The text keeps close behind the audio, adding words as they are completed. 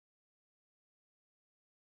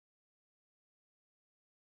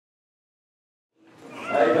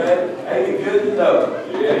know.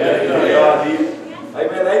 Yeah, God is.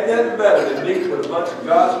 Amen. Ain't nothing better than meeting with a bunch of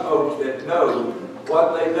God's folks that know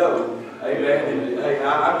what they know. Amen. And, hey,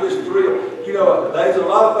 I'm just thrilled. You know, there's a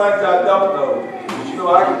lot of things I don't know. But you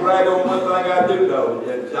know, I can brag on one thing I do know.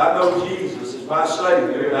 That I know Jesus is my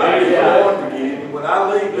Savior. And I've been born again. And when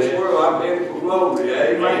I leave this world, I'm headed for glory.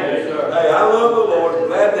 Amen. Hey, I love the Lord.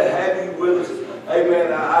 Glad to have you with us.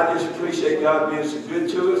 Amen. I just appreciate God being so good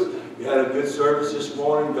to us. We had a good service this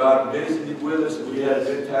morning. God visited with us. We had a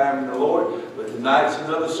good time in the Lord. But tonight's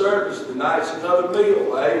another service. Tonight's another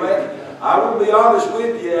meal. Amen. I will be honest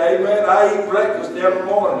with you. Amen. I eat breakfast every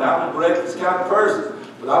morning. I'm a breakfast kind of person.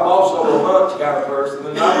 But I'm also a lunch kind of person.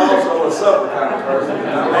 And I'm also a supper kind of person. And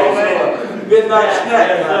I'm also a midnight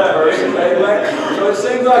snack kind of person. Amen. So it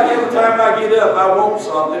seems like every time I get up, I want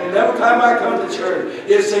something. And every time I come to church,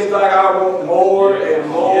 it seems like I want more and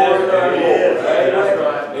more and more. Amen.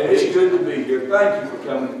 And it's good to be here. Thank you for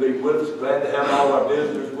coming to be with us. Glad to have all our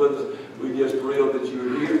visitors with us. We're just thrilled that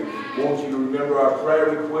you're here. Want you to remember our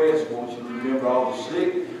prayer requests. Want you to remember all the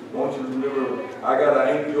sick. Want you to remember, I got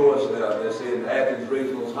an Aunt Joyce that's in Athens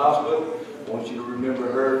Regional Hospital. Want you to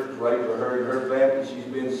remember her, pray for her and her family. She's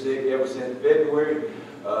been sick ever since February.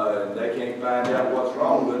 And they can't find out what's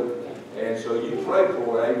wrong with her. And so you pray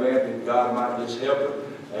for her, amen, that God might just help her,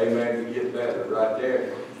 amen, to get better right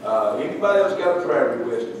there. Anybody else got a prayer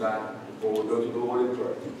request tonight before we go to the Lord in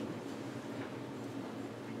prayer?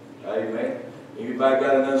 Amen. Anybody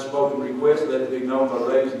got an unspoken request? Let it be known by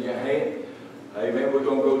raising your hand. Amen. We're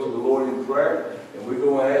going to go to the Lord in prayer, and we're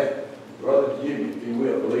going to ask Brother Jimmy, if you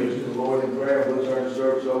will, lead us to the Lord in prayer. We'll turn the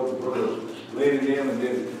service over to Brother Lynn and them, and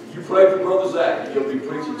then you pray for Brother Zack. He'll be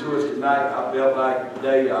preaching to us tonight. I felt like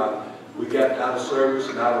today we got out of service,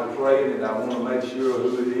 and I was praying, and I want to make sure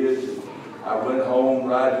who it is. And I went home,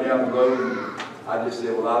 riding down the road, and I just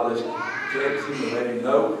said, well, I'll just text him and let him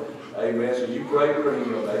know. Amen. So you pray for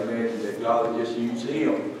him, amen, and that God will just use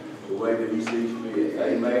him the way that he sees fit.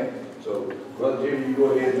 Amen. So, Brother Jimmy, you go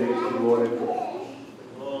ahead and lead us to the Lord in prayer.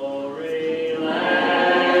 Glory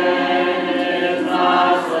land is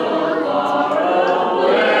not so far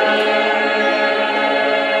away,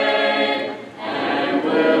 and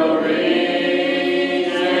will reach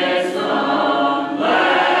it some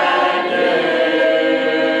glad day.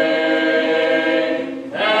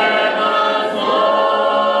 Heaven's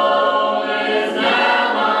home is now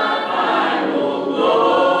my final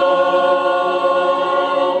goal.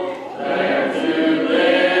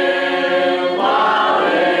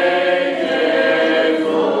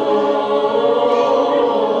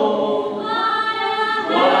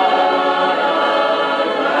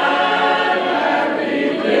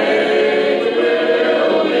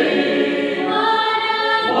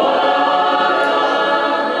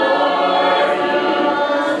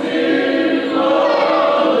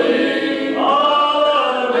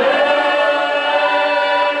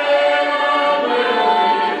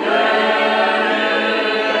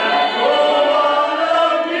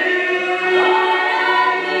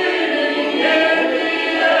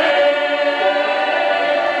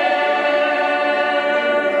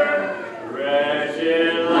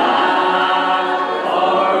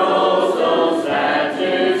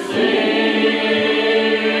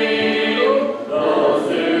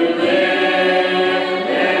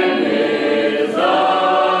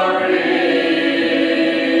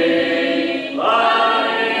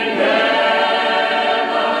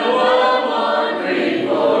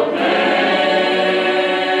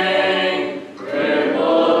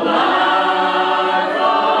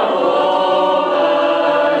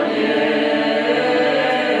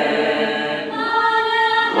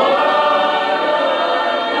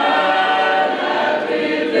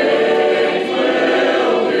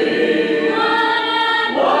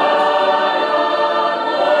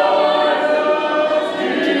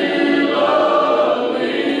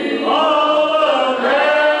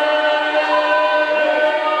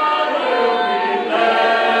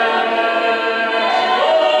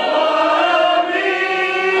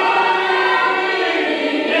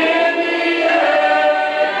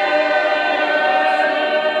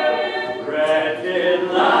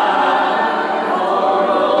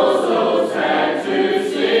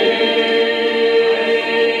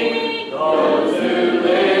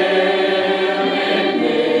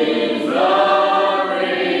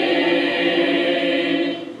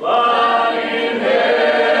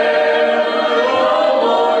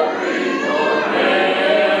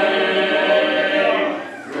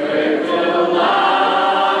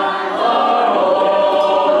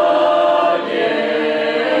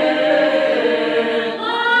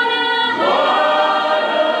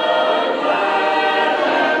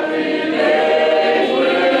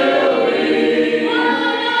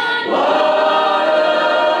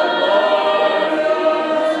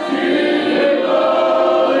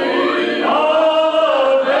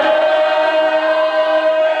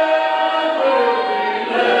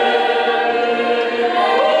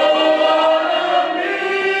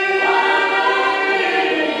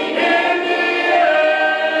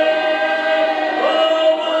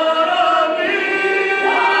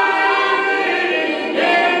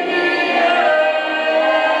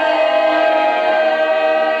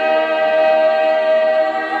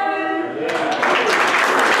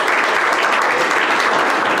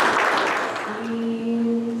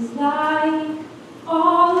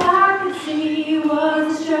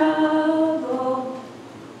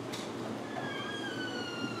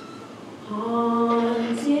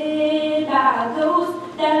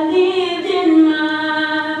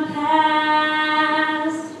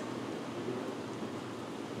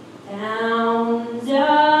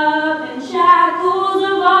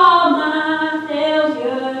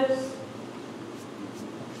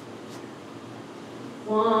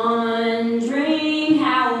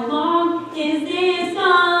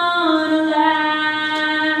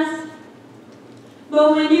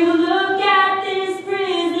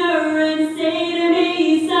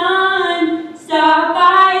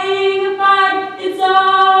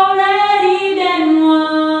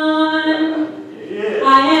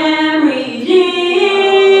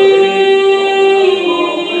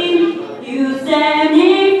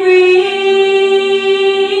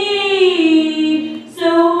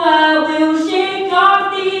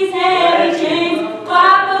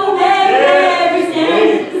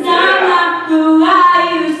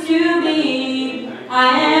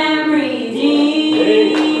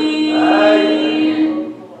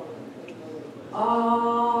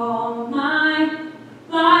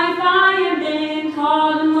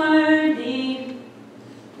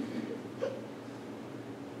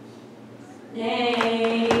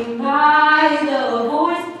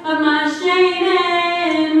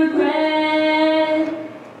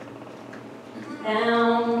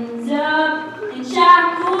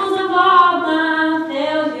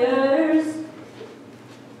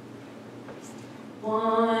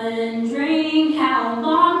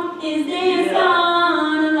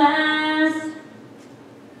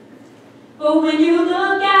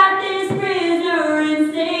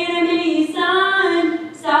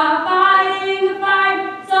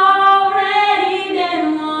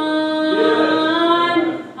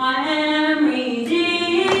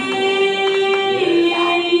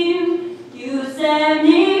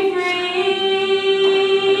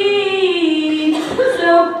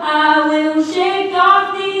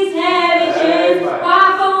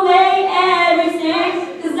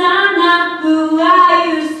 not who I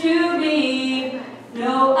used to be.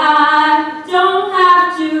 No, I don't have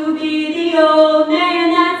to be the old man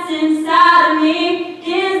that's inside of me.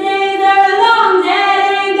 His days are long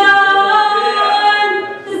dead and gone.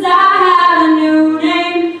 'Cause I have a new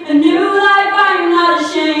name, a new life, I'm not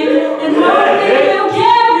ashamed. And working will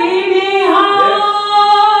carry me home.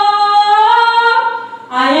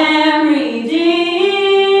 I am redeemed.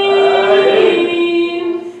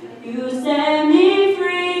 You set me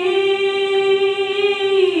free.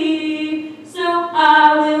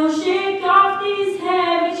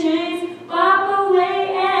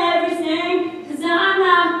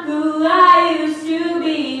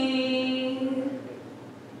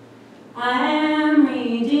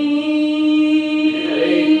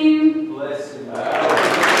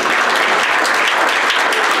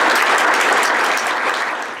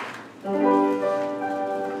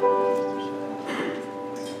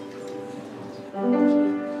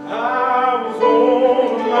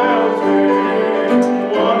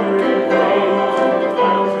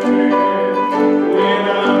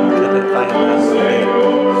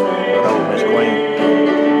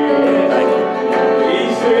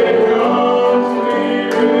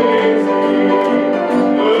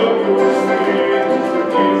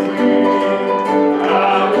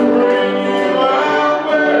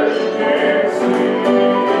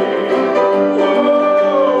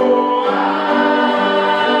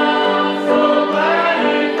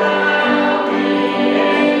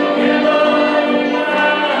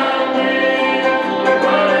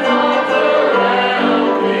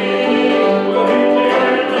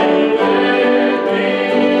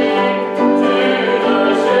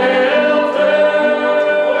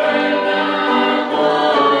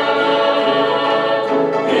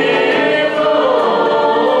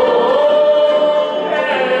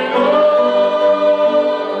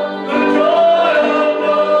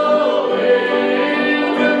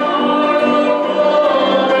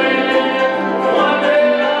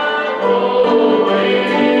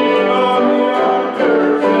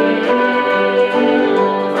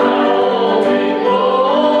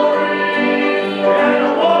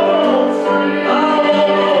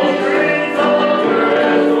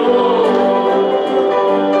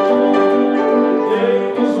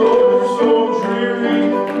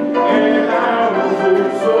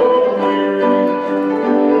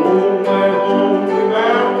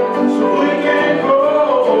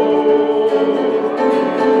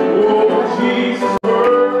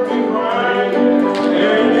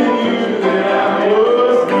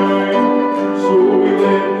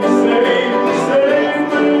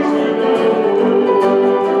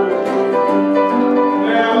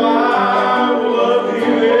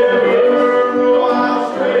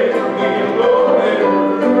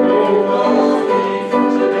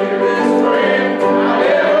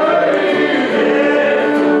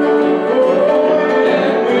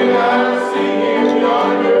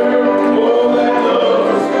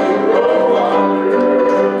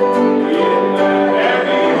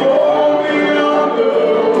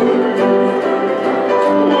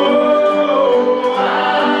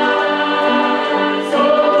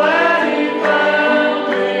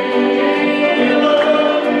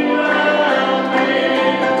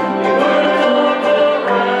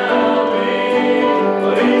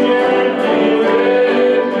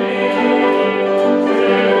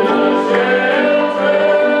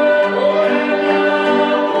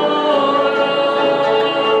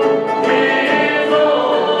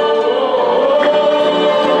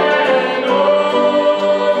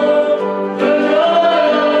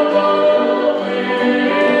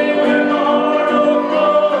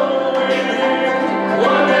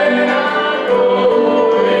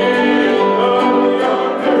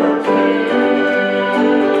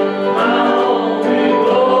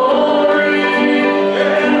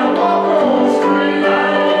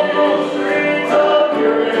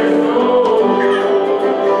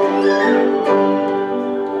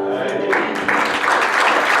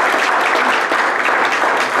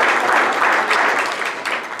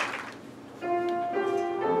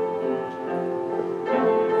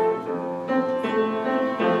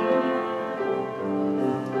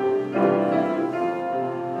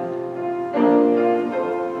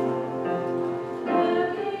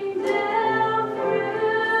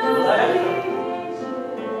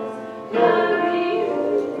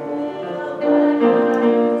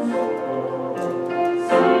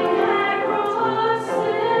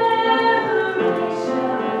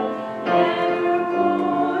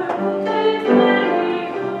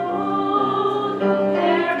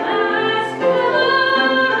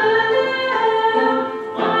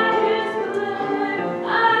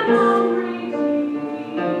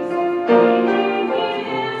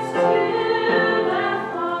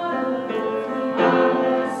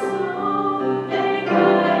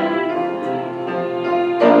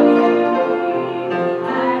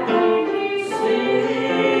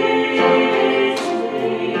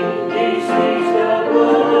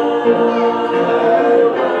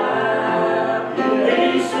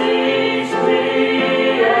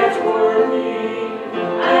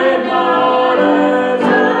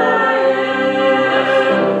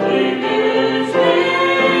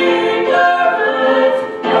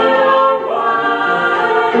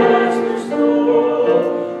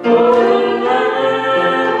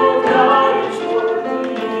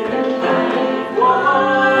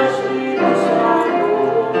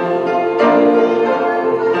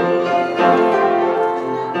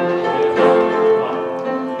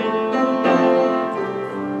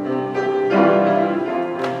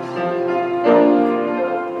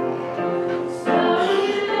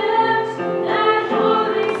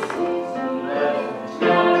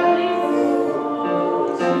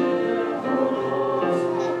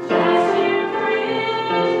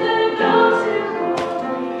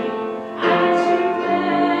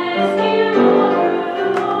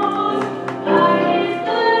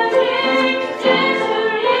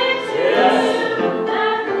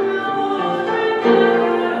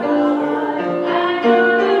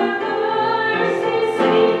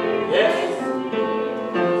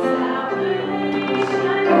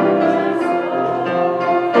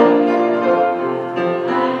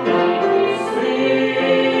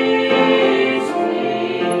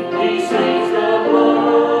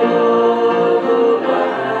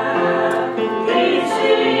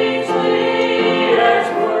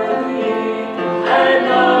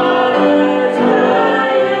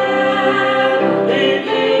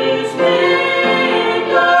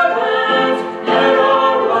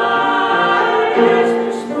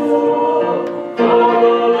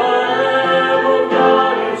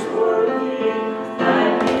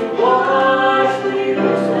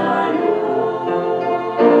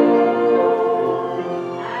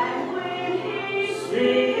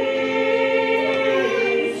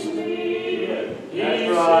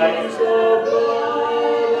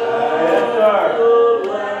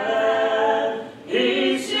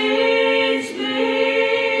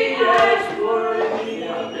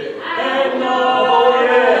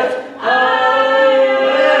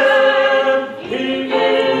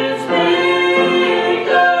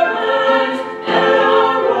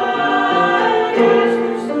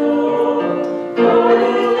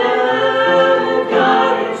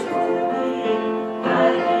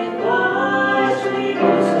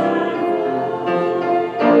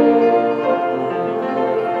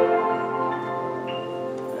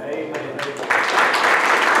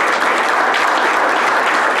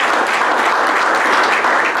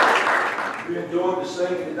 enjoyed the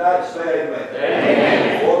singing tonight, say amen.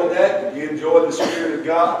 Amen. More than that, you enjoyed the Spirit of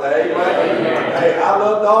God, amen. Hey, I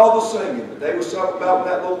loved all the singing, but there was something about when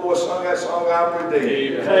that little boy sung that song, I'm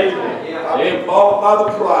redeemed. I've been bought by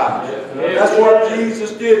the price. That's what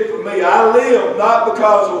Jesus did for me. I live not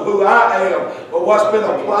because of who I am, but what's been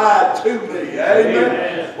applied to me.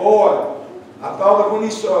 Amen. Boy, I thought of when he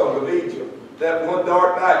sung of Egypt, that one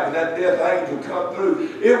dark night when that death angel come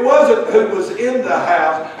through. It wasn't who was in the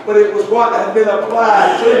house, but it was what had been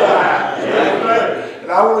applied to the house. Amen.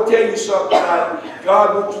 And I want to tell you something tonight.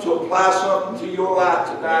 God wants to apply something to your life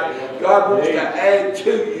tonight. God wants to add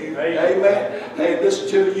to you. Amen. Hey, listen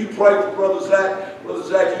to me. You pray for Brother Zack. Brother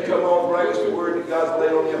Zack, you come on and bring us the word that God's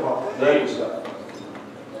laid on your heart. Thank you, sir.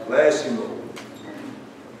 Bless him, Lord.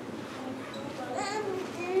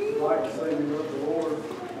 I'd like to say we love the Lord.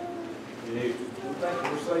 We thank you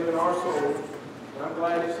for saving our soul. And I'm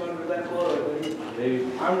glad it's under that blood.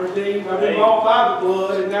 I'm redeemed. I've been bought by the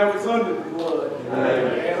blood, and now it's under the blood.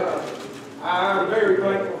 And I'm very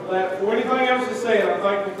thankful for that. For anything else is said, I'm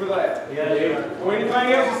thankful for that. For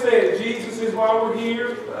anything else is said, Jesus is why we're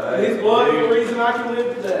here. And His blood is the reason I can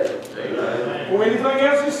live today. For anything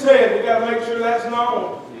else is said, we've got to make sure that's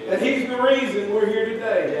known. That He's the reason we're here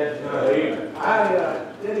today.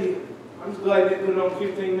 I'm just glad they didn't put it on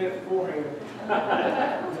 15 minutes beforehand.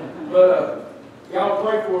 But y'all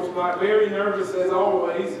pray for us tonight. Very nervous as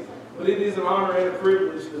always, but it is an honor and a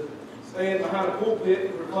privilege to stand behind a pulpit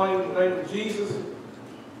and proclaim the name of Jesus.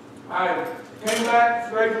 I came back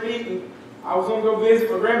straight from Eaton. I was going to go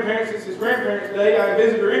visit my grandparents. It's his grandparents' day. I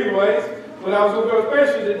visit her anyways, but I was going to go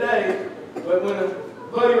especially today. But when a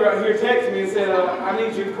buddy right here texted me and said, I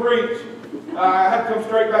need you to preach, I had to come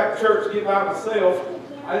straight back to church to get by myself.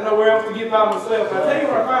 I didn't know where else to get by myself. But I tell you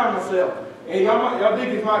where I found myself. And y'all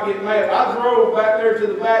diggers might get mad. I drove back there to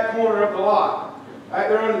the back corner of the lot. Back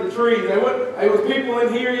there under the trees. There was people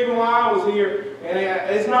in here even while I was here. And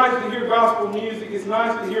it's nice to hear gospel music. It's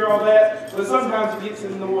nice to hear all that. But sometimes it gets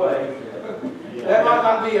in the way. That might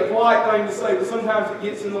not be a polite thing to say, but sometimes it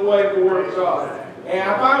gets in the way of the Word of God. And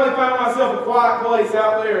I finally found myself a quiet place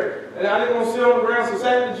out there. And I didn't want to sit on the ground, so I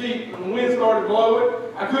sat in the Jeep and the wind started blowing.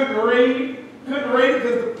 I couldn't read. Couldn't read it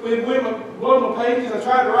because it went below my pages. I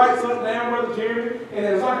tried to write something down, Brother Jeremy, and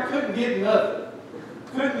it was like I couldn't get nothing.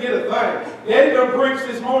 Couldn't get a thing. Daddy done preached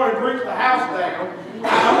this morning, preached the house down.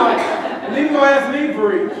 I'm like, and then you gonna ask me to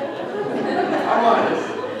preach. I'm like,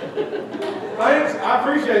 thanks, I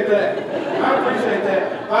appreciate that. I appreciate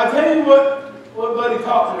that. But I tell you what Buddy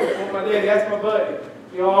taught me, what my daddy, that's my buddy.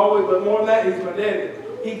 You know, always, but more than that, he's my daddy.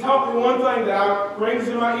 He taught me one thing that rings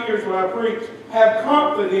in my ears when I preach. Have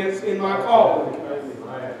confidence in my calling.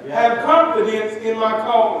 Have confidence in my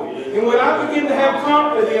calling. And when I begin to have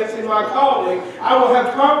confidence in my calling, I will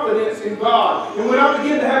have confidence in God. And when I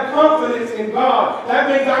begin to have confidence in God, that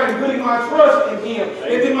means I am putting my trust in Him.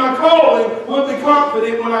 And then my calling will be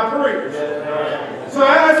confident when I preach. So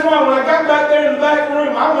that's why when I got back there in the back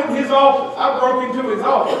room, I went to his office. I broke into his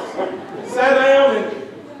office. Sat down, and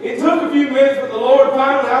it took a few minutes, but the Lord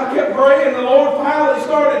finally, I kept praying, the Lord finally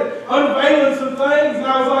started unveiling some things, and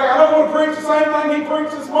I was like, I don't want to preach the same thing He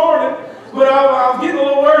preached this morning, but I was getting a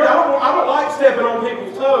little worried. I don't like stepping on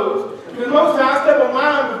people's toes, because most times I step on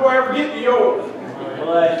mine before I ever get to yours.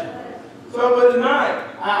 So, but tonight,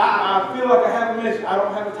 I feel like I have a message. I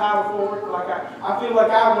don't have a title for it. Like I feel like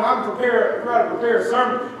when I'm trying to prepare a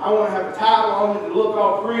sermon, I want to have a title. I want it to look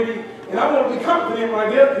all pretty, and I want to be confident when I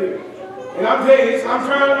get up here. And I'm telling you, I'm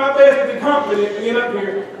trying my best to be confident to get up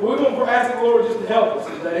here. We're going to ask the Lord just to help us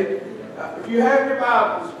today. If you have your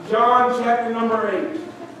Bibles, John chapter number 8.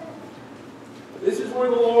 This is where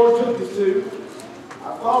the Lord took us to.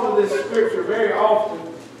 I thought of this scripture very often.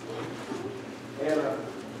 And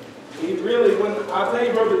He really, I tell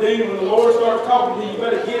you, Brother Dean, when the Lord starts talking to you, you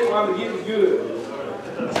better get while they're getting good.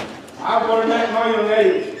 I've learned that in my young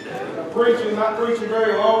age. I'm preaching, not preaching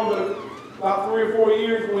very long, but about 3 or 4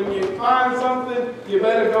 years, when you find something, you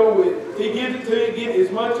better go with it. He gives it to you, get as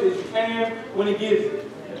much as you can when He gives it.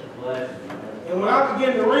 And when I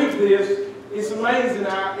begin to read this, it's amazing.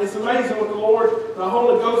 It's amazing what the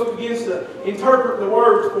Holy Ghost begins to interpret the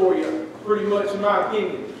words for you, pretty much in my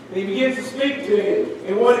opinion. And He begins to speak to you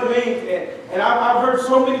and what it means. And I've heard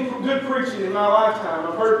so many good preaching in my lifetime.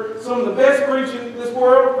 I've heard some of the best preaching in this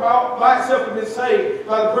world by itself have been saved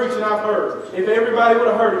by the preaching I've heard. If everybody would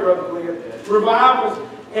have heard it, Brother Glenn. Revivals.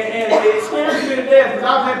 And it scares me to death because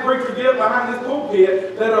I've had preachers get up behind this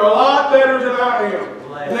pulpit that are a lot better than I am.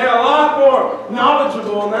 And they're a lot more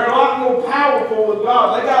knowledgeable and they're a lot more powerful with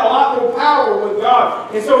God. They got a lot more power with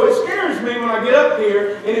God. And so it scares me when I get up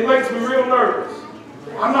here and it makes me real nervous.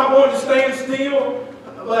 I'm not wanting to stand still.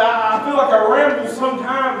 but I feel like I ramble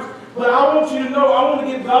sometimes. But I want you to know, I want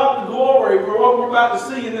to give God the glory for what we're about to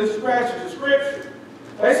see in this passage of Scripture.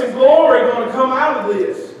 There's some glory going to come out of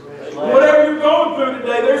this. Whatever you're going through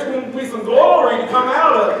today, there's going to be some glory to come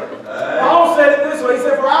out of it. Paul said it this way. He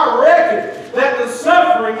said, for I reckon that the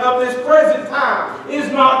suffering of this present time is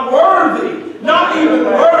not worthy, not even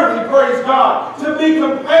worthy, praise God, to be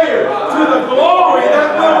compared to the glory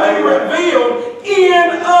that will be revealed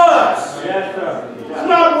in us. It's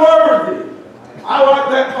not worthy. I like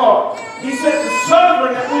that part. He said the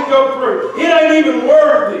suffering that we go through, it ain't even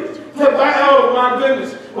worthy to buy. Oh my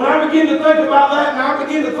goodness. When I begin to think about that, and I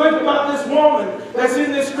begin to think about this woman that's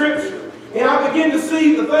in this scripture, and I begin to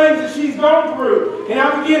see the things that she's gone through, and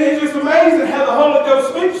I begin, it's just amazing how the Holy Ghost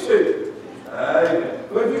speaks to you.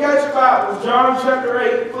 But if you got your Bibles, John chapter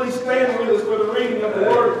 8, please stand with us for the reading of the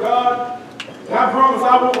Word of God. And I promise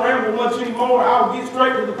I won't ramble much anymore. I'll get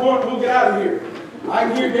straight to the point and we'll get out of here. I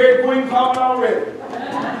can hear Dairy Queen calling already.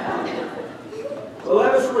 So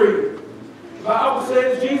let us read. The Bible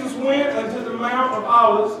says, Jesus went unto the Mount of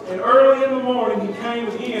Olives, and early in the morning he came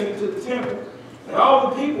again into the temple. And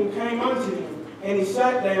all the people came unto him, and he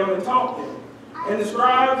sat down and taught them. And the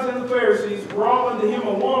scribes and the Pharisees brought unto him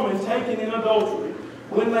a woman taken in adultery,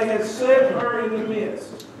 when they had set her in the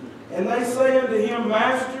midst. And they say unto him,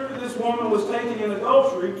 Master, this woman was taken in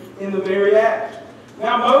adultery in the very act.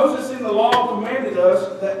 Now Moses in the law commanded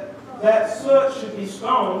us that such should be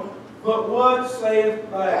stoned, but what saith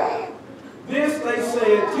thou? This they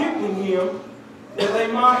said, tempting him, that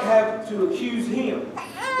they might have to accuse him.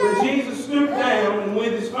 But Jesus stooped down, and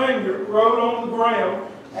with his finger wrote on the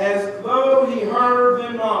ground, as though he heard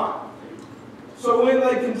them not. So when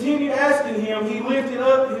they continued asking him, he lifted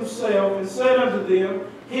up himself, and said unto them,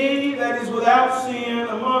 He that is without sin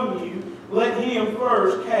among you, let him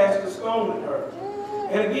first cast a stone at her.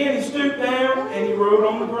 And again he stooped down, and he wrote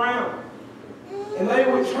on the ground. And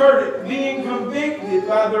they which heard it, being convicted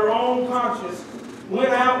by their own conscience, went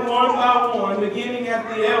out one by one, beginning at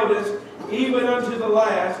the eldest, even unto the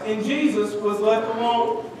last. And Jesus was left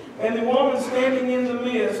alone. And the woman standing in the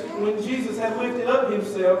midst, when Jesus had lifted up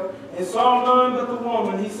himself, and saw none but the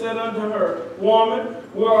woman, he said unto her, Woman,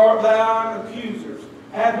 where are thine accusers?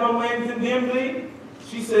 Hath no man condemned thee?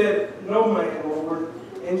 She said, No man, Lord.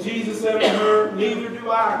 And Jesus said unto her, Neither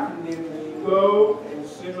do I condemn thee. Go and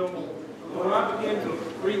sin no more. When I began to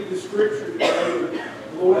read the scripture today,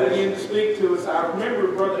 the Lord began to speak to us. I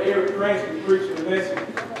remember Brother Eric Cranston preaching a message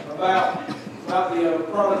about the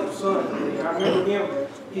prodigal son. And I remember him,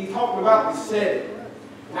 he talked about the setting.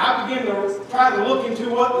 And I began to try to look into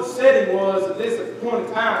what the setting was at this point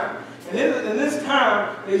in time. And in this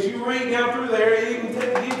time, as you read down through there, it even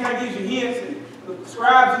kind of gives you hints. The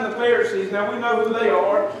scribes and the Pharisees, now we know who they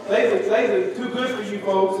are. They're too good for you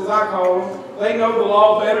folks, as I call them. They know the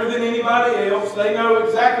law better than anybody else. They know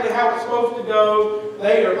exactly how it's supposed to go.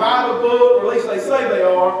 They are by the book, or at least they say they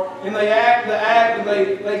are. And they act the act,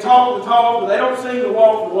 and they talk the talk, but they don't seem to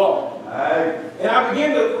walk the walk. And I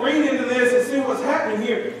begin to read into this and see what's happening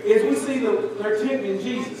here. Is we see they're tempting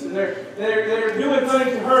Jesus, and they're doing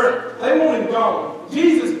things to her. They want him gone.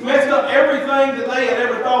 Jesus messed up everything that they had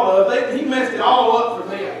ever thought of. He messed it all up for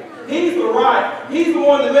them. He's the right. He's the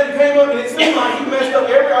one that came up, and it seemed like he messed up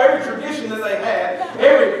every tradition that they had,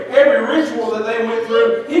 every ritual that they went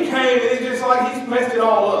through. He came, and it's just like he's messed it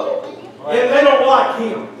all up. And they don't like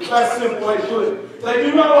him. That's the simple way to put it. They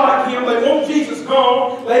do not like him. They want Jesus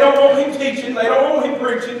gone. They don't want him teaching. They don't want him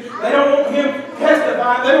preaching. They don't want him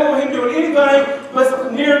testifying. They don't want him doing anything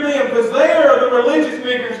but near them, because they are the religious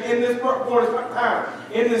figures in this point of time,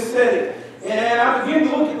 in this setting. And I begin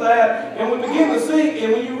to look at that, and we begin to see,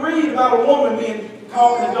 and when you read about a woman being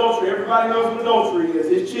caught in adultery, everybody knows what adultery is.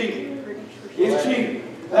 It's cheating. It's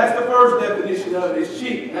cheating. That's the first definition of it. It's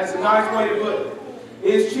cheating. That's a nice way to put it.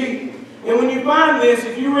 It's cheating. And when you find this,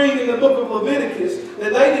 if you read in the book of Leviticus,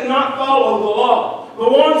 that they did not follow the law. The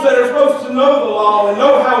ones that are supposed to know the law and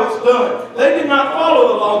know how it's done, they did not follow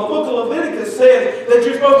the law. The book of Leviticus says that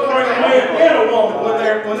you're supposed to bring a man and a woman when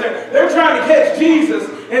they're trying to catch Jesus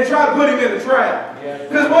and try to put him in a trap.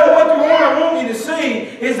 Because what I want you to see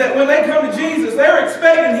is that when they come to Jesus, they're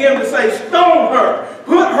expecting him to say, stone her,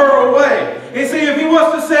 put her away. And see, if he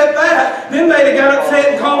was to say that, then they'd have got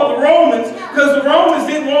upset and called the Romans, because the Romans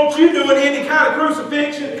didn't want you doing any kind of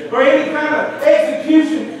crucifixion or any kind of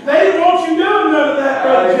execution. They didn't want you doing none of that,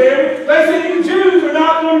 Brother Jerry. They said, you Jews are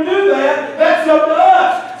not going to do that. That's up to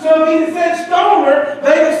us. So if he had said stone her,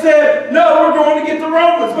 they'd have said, no, we're going to get the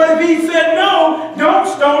Romans. But if he said, no, don't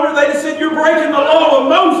stone her, they'd have said, you're breaking the law of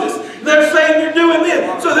Moses. They're saying you're doing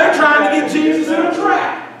this. So they're trying to get Jesus in a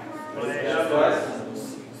trap.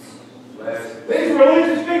 These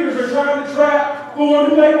religious figures are trying to trap the one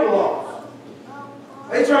who made the laws.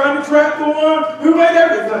 They're trying to trap the one who made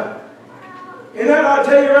everything. And that ought to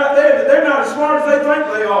tell you right there that they're not as smart as they think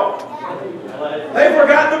they are. They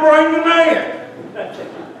forgot to bring the man.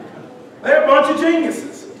 They're a bunch of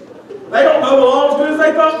geniuses. They don't know the law as good as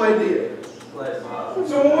they thought they did.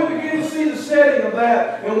 So when we begin to see the setting of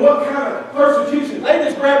that and what kind of persecution, they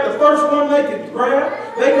just grabbed the first one they could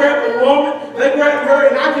grab. They grabbed the woman, they grabbed her,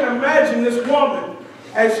 and I can imagine this woman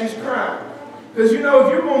as she's crying. Because you know,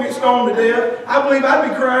 if you're going to get stoned to death, I believe I'd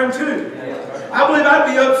be crying too. I believe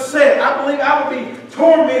I'd be upset. I believe I would be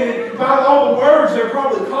tormented by all the words they're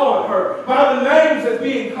probably calling her, by the names that's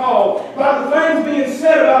being called, by the things being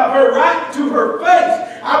said about her right to her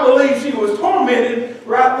face. I believe she was tormented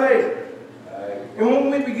right there. And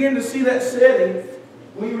when we begin to see that setting,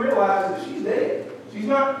 we realize that she's dead. She's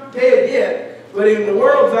not dead yet, but in the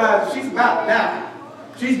world's eyes, she's about to die.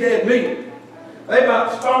 She's dead meat. They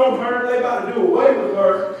about to stone her. They about to do away with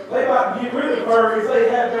her. They about to get rid of her if they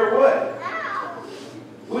have their way.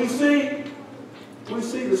 We see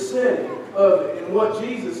the setting of it and what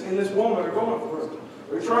Jesus and this woman are going through.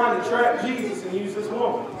 They're trying to trap Jesus and use this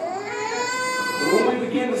woman. And when we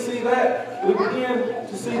begin to see that, we begin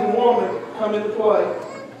to see the woman come into play.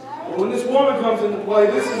 And when this woman comes into play,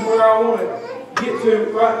 this is where I want to get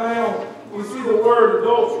to right now. We see the word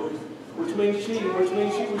adultery, which means cheating, which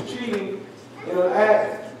means she was cheating in an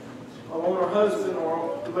act on her husband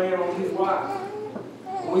or the man on his wife.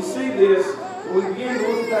 When we see this, we begin to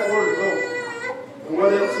look at that word adultery and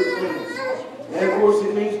what else it means. And of course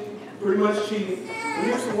it means pretty much cheating. And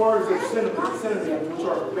here's some words that are synonyms, which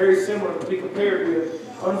are very similar to be compared with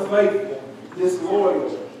unfaithful, disloyal,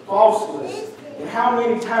 falseless. And how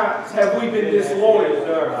many times have we been disloyal,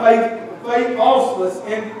 falseless,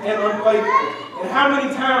 and unfaithful? And how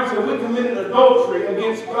many times have we committed adultery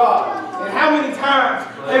against God? And how many times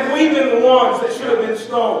have we been the ones that should have been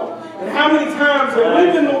stoned? And how many times have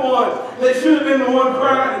we been the ones that should have been the one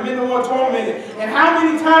crying and been the one tormented? And how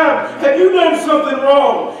many times have you done something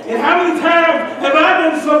wrong? And how many times have I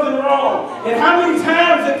done something wrong? And how many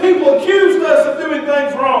times have people accused us of doing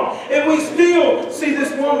things wrong? And we still see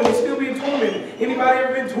this woman still being tormented. Anybody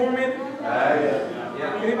ever been tormented?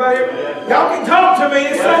 Anybody ever? Y'all can talk to me.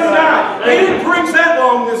 It's Sunday night. He didn't preach that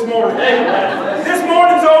long this morning. This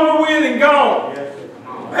morning's over with and gone.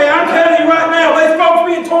 Hey, I'm telling you right now, there's folks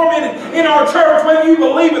being tormented in our church, whether you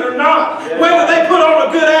believe it or not. Whether they put on a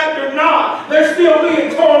good act or not, they're still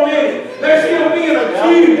being tormented. They're still being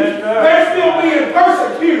accused. They're still being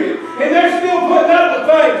persecuted. And they're still putting up with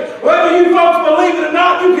things. Whether you folks believe it or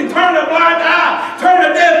not, you can turn a blind eye, turn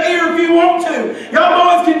a deaf ear if you want to. Y'all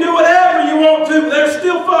boys can do whatever you want to, but there's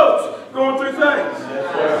still folks going through things.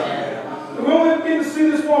 And when we begin to see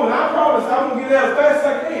this woman, I promise I'm going to get out as fast as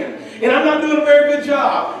I can. And I'm not doing a very good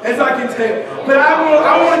job, as I can tell. But I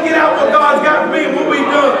want to get out what God's got for me and what we've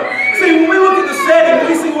done. See, when we look at the setting,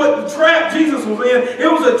 we see what the trap Jesus was in. It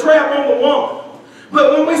was a trap on the woman.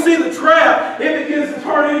 But when we see the trap, it begins to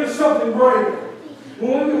turn into something greater.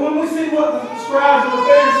 When we see what the scribes and the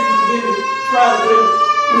Pharisees begin to try to do,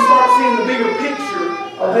 we start seeing the bigger picture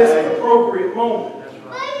of this appropriate moment.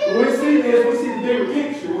 When we see this, we see the bigger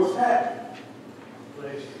picture, what's happening.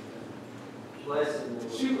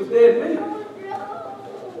 She was dead meat.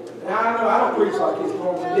 Now I know I don't preach like this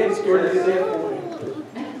morning. Daddy's scared to death for me.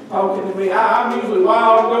 Talking to me. I'm usually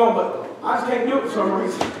wild and going, but I just can't do it for some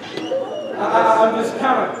reason. I'm just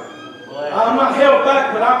kind of, I'm not held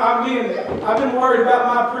back, but I've been worried about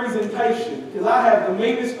my presentation because I have the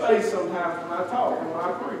meanest face sometimes when I talk and when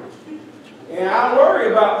I preach. And I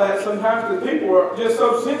worry about that sometimes because people are just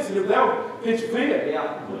so sensitive, they'll pitch a fit.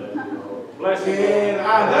 And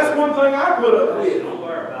that's one thing I put up with.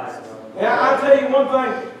 And I'll tell you one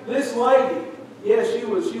thing, this lady, yes, she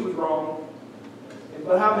was wrong.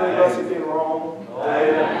 But how many of us have been wrong?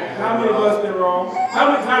 How many of us have been wrong?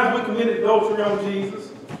 How many times have we committed adultery on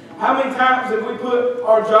Jesus? How many times have we put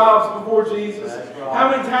our jobs before Jesus? How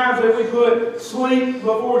many times have we put sleep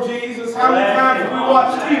before Jesus? How many times have we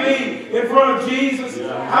watched TV in front of Jesus?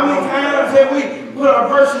 How many times have we put our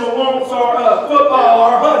personal wants, our football,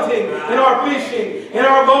 our hunting, and our fishing, and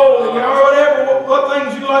our bowling, and our whatever, what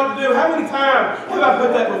things you like to do? How many times have I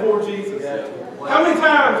put that before Jesus? How many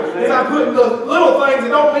times have I put the little things that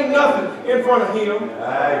don't mean nothing in front of Him?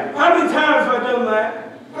 How many times have I done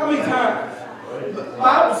that? How many times? The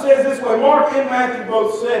Bible says this way, Mark and Matthew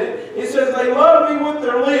both said it. It says they love me with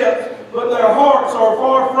their lips, but their hearts are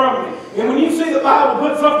far from me. And when you see the Bible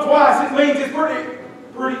put something twice, it means it's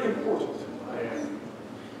pretty important.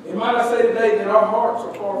 And might I say today that our hearts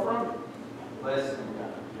are far from it.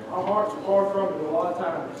 Our hearts are far from it a lot of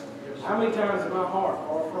times. How many times in my heart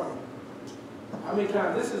far from Him? How many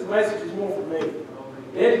times? This is message is more for me.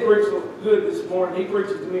 Eddie preached so good this morning. He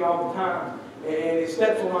preaches to me all the time. And he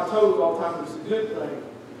steps on my toes all the time, but it's a good thing.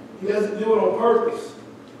 He doesn't do it on purpose.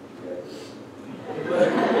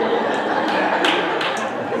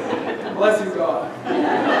 Bless Him, God.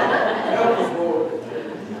 Help us, Lord.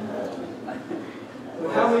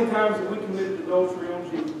 But how many times have we committed adultery on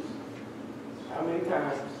Jesus? How many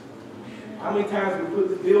times? How many times have we put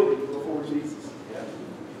this building before Jesus?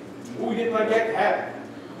 Well, we didn't like that to happen.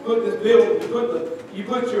 Put this building, you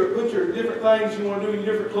put your different things you want to do in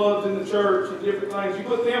your different clubs in the church and different things. You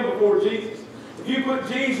put them before Jesus. If you put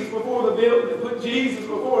Jesus before the building, put Jesus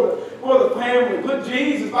before the family, put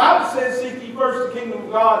Jesus. The Bible says, seek ye first the kingdom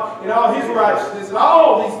of God and all His righteousness, and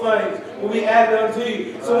all these things will be added unto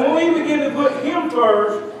you. So when we begin to put Him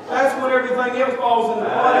first, that's when everything else falls into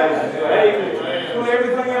place. That's when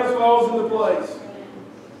everything else falls into place.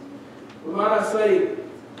 We might not say,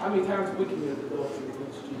 how many times have we committed adultery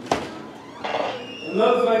against Jesus?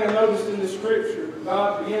 Another thing I noticed in the scripture,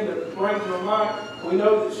 God began to bring to her mind, we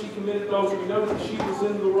know that she committed adultery. We know that she was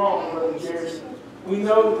in the wrong, Brother Jerry. We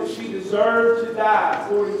know that she deserved to die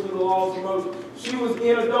according to the laws of Moses. She was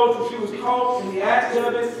in adultery. She was caught in the act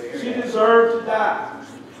of it. She deserved to die.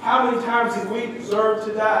 How many times have we deserved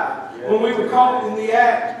to die when we were caught in the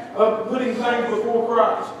act of putting things before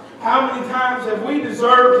Christ? How many times have we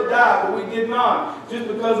deserved to die, but we did not, just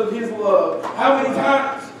because of His love? How many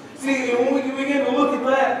times? See, when we begin to look at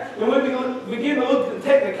that, and when we begin to look at the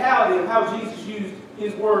technicality of how Jesus used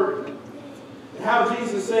His word, and how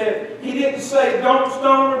Jesus said, He didn't say don't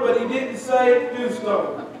stone her, but He didn't say do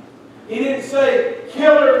stone her. He didn't say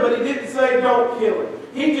kill her, but He didn't say don't kill her.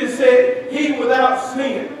 He just said he without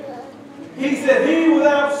sin. He said he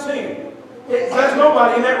without sin. There's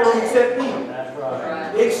nobody in that room except Him. That's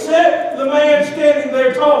right. Except the man standing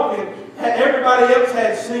there talking, everybody else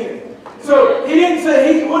had sin. So He didn't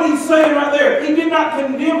say, what He's saying right there, He did not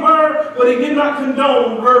condemn her, but He did not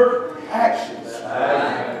condone her actions.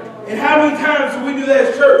 And how many times do we do that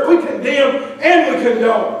as church? We condemn and we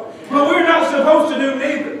condone. But we're not supposed to do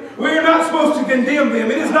neither. We're not supposed to condemn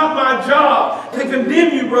them. It is not my job to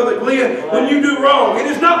condemn you, Brother Glenn, when you do wrong. It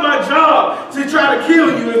is not my job to try to kill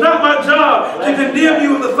you. It's not my job to condemn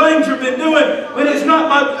you with the things you've been doing. But it's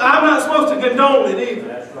not I'm not supposed to condone it either.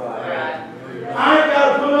 That's right. I ain't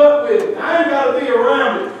got to put up with it. I ain't got to be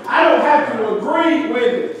around it. I don't have to agree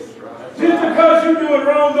with it. Just because you're doing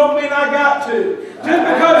wrong don't mean I got to. Just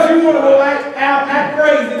because you want to go act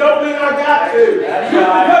crazy don't mean I got to. Just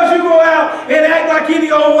because you go out and act like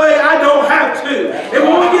any old way, I don't have to. And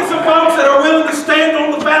when we get some folks that are willing to stand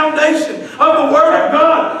on the foundation of the Word of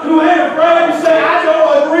God, who ain't afraid to say, I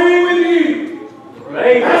don't agree with you.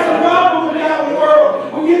 That's the problem with the outer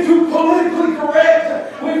world. We get too politically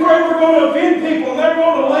correct. We afraid we're going to offend people and they're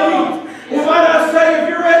going to leave. And what I say, if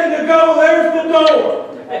you're ready to go, there's the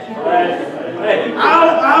door.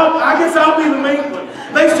 I guess I'll be the mean one.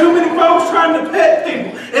 There's too many folks trying to pet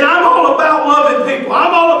people. And I'm all about loving people.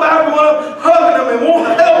 I'm all about going up, hugging them and wanting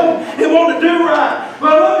to help them and wanting to do right.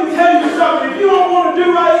 But let me tell you something. If you don't want to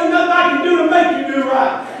do right, ain't nothing I can do to make you do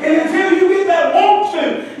right. And until you get that want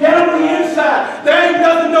to down on the inside, there ain't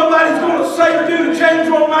nothing nobody's going to say or do to change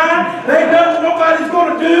your mind. There ain't nothing nobody's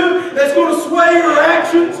going to do that's going to sway your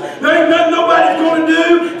actions. There ain't nothing nobody's going to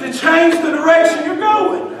do to change the direction you're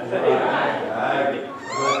going.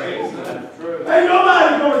 Ain't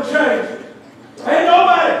nobody going to change it. Ain't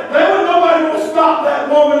nobody going to stop that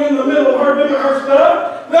woman in the middle of her doing her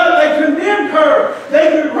stuff. No, they condemned her.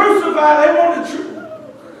 They crucified. They wanted to.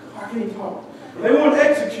 I can't talk. They wanted to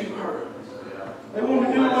execute her. They wanted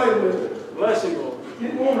to do away with her. Bless Him, Lord. They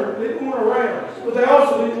didn't want her around. But they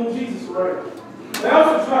also didn't want Jesus around. They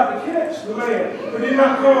also tried to catch the man who did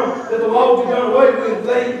not come that the law would be done away with.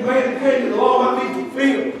 The man who came that the law might be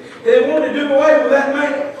fulfilled. They wanted to do away with that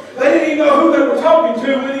man. They didn't even know who they were talking to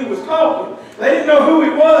when He was talking. They didn't know who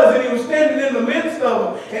He was, and He was standing in the midst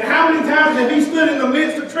of them. And how many times have He stood in the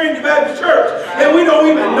midst of Trinity Baptist Church, and we don't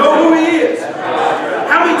even know who He is?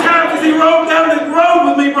 How many times has He rolled down the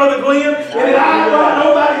road with me, Brother Glenn, and I thought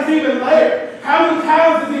nobody's even there? How many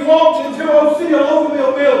times has He walked into OC, a local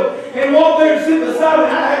building, and walked there and sit beside me,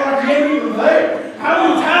 and I act like He ain't even there? How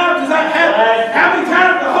many times does that happen? How many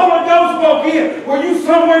times the Holy Ghost walk in where you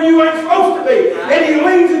somewhere you ain't supposed to be, and He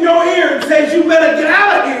leans in your ear and says, you better get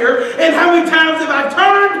out of here? And how many times have I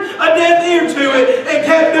turned a deaf ear to it and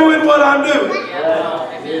kept doing what I'm doing?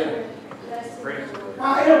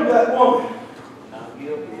 I am that woman.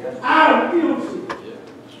 I'm guilty.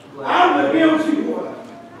 I'm the guilty one.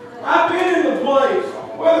 I've been in the place,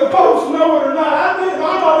 whether folks know it or not.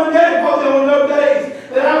 My mom and dad probably on no days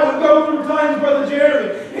that I would go go through things, Brother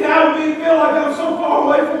Jeremy, and I would feel like I'm so far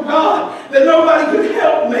away from God that nobody could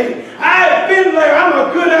help me. I have been there. I'm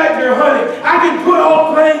a good actor, honey. I can put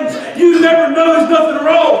off things you never know there's nothing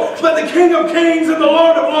wrong. But the King of Kings and the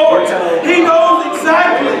Lord of Lords, He knows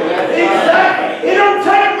exactly. It don't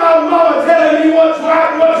take my mama telling me what's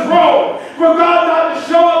right and what's wrong for God not to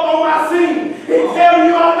show up on my scene and tell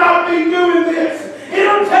you I'll not be doing this. It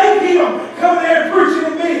don't take Him coming there and preaching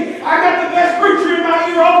to me. I got the best preacher in my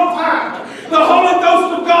ear all the time. The Holy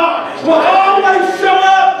Ghost of God will always show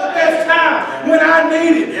up the best time when I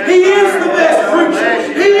need it. He is the best preacher.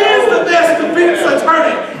 He is the best defense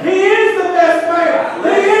attorney. He is the best man.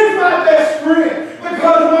 He is my best friend.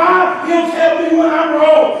 Because why? He'll tell me when I'm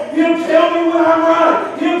wrong. He'll tell me when I'm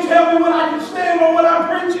right. He'll tell me when I can stand on what I'm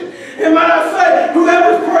preaching. And when I say,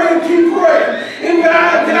 whoever's praying, keep praying. And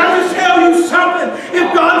can I just tell you something?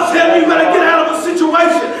 If God's telling you better get out of a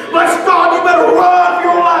situation, bless God, you better run for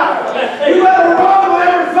your life. You better run with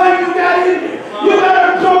everything you got in you. You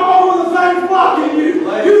better jump over the things blocking you.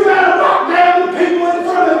 You better knock down the people in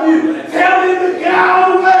front of you. Tell them to get out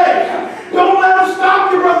of the way. Don't let them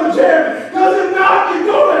stop you, Brother Jeremy. Because if not, you're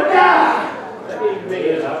going to die.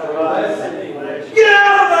 Get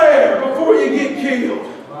out of there before you get killed.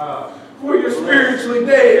 Before you're spiritually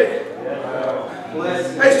dead.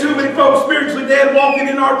 There's too many folks spiritually dead walking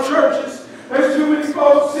in our churches. There's too many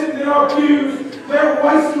folks sitting in our pews. They're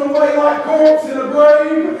wasting away like corpses in a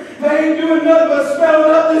grave. They ain't doing nothing but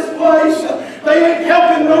smelling up this place. They ain't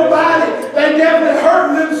helping nobody. They definitely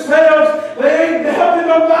hurting themselves. They ain't helping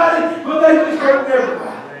nobody, but they just hurting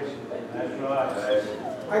everybody. That's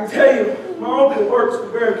right. I can tell you, my uncle works for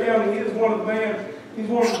Bear County. He is one of the men. He's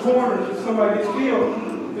one of the corners. If somebody gets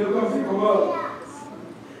killed, he'll come pick them up.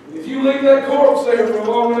 If you leave that corpse there for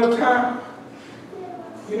a long enough time,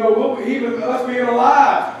 you know, even us being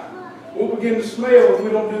alive, we'll begin to smell if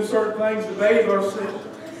we don't do certain things to bathe ourselves.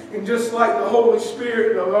 And just like the Holy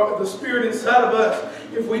Spirit, the Spirit inside of us,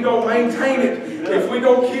 if we don't maintain it, if we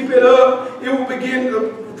don't keep it up, it will begin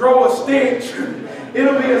to draw a stench.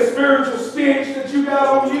 It'll be a spiritual stench that you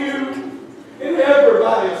got on you, and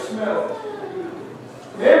everybody will smell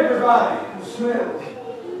it. Everybody will smell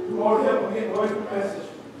it. Lord, help me get away from the message.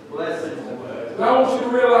 Blessings. And I want you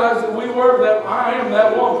to realize that I am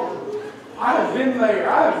that woman. I have been there.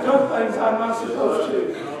 I have done things I'm not supposed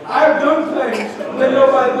to. I have done things that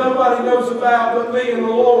nobody knows about but me and the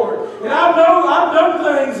Lord. And I've done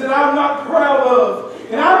things that I'm not proud of.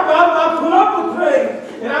 And I've put up with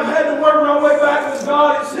things. And I've had to work my way back with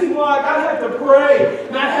God. It seemed like I had to pray.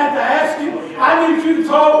 And I had to ask Him, I need you to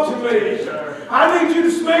talk to me. I need you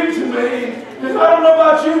to speak to me. Because I don't know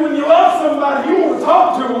about you, when you love somebody, you want to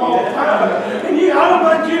talk to them all the time. And I don't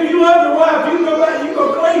think, Jim, you love your wife. You can go back, you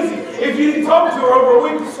go crazy if you didn't talk to her over a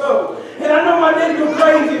week or so. And I know my daddy go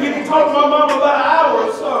crazy if he didn't talk to my mom about an hour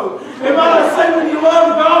or so. And might I say, when you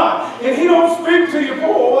love God, and He don't speak to you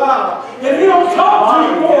for a while, and He don't talk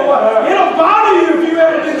to you for a while, it'll bother you if you've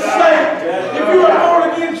ever been saved. If you're a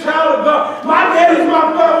born-again child of God. My daddy's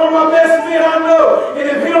one of my best men I know. And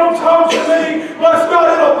if he don't talk to me, bless God,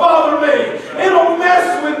 it'll bother me. It'll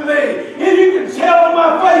mess with me. And you can tell in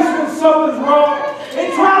my face when something's wrong.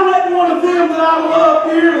 And try letting one of them that I love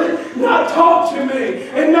dearly not talk to me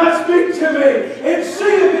and not speak to me. And see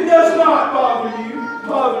if it does not bother you,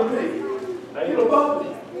 bother me. It'll bother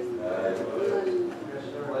me.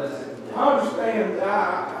 I understand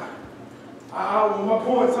that my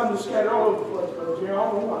points, I'm just scattered all over the place, Brother Jerry. I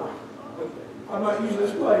don't know why. I'm not using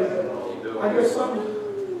this way, but I guess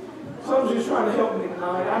something's just trying to help me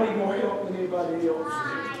tonight. I need more help than anybody else.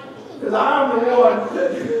 Because I'm the one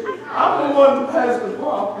that has the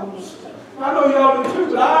problems. I know y'all do too,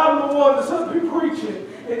 but I'm the one that's up here preaching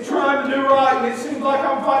and trying to do right, and it seems like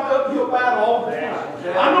I'm fighting an uphill battle all the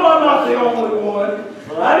time. I know I'm not the only one.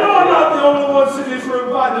 I know I'm not the only one sitting in this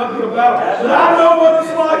room fighting an uphill battle, but I know what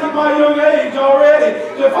it's like at my young age already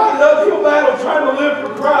to fight an uphill battle, trying to live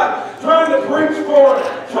for Christ, trying to preach for it,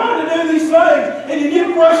 trying to do these things, and you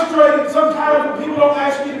get frustrated sometimes when people don't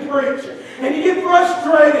ask you to preach. And you get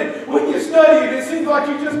frustrated when you study and it seems like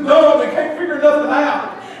you're just dumb and can't figure nothing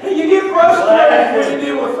out. And you get frustrated when you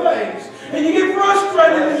deal with things. And you get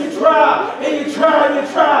frustrated and you try, and you try, and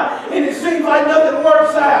you try, and it seems like nothing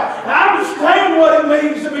works out. And I understand what it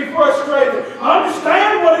means to be frustrated. I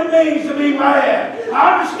understand what it means to be mad.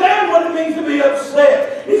 I understand what it means to be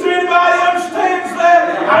upset. Is there anybody who understands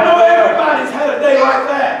that? I know everybody's had a day like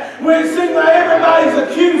that, when it seems like everybody's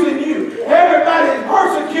accusing you. Everybody's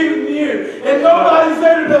persecuting you, and nobody's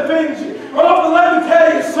there to defend you. Well, let me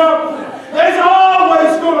tell you something. There's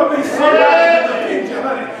always going to be somebody to defend you,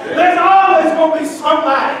 honey. There's always going to be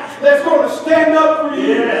somebody that's going to stand up for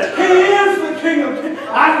you. He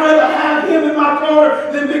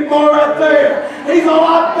there. He's a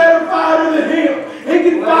lot better fighter than him. He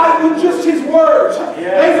can fight with just his words.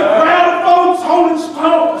 There's a crowd of folks holding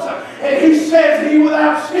stones, and he says he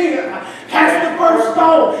without sin cast the first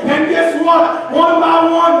stone. And guess what? One by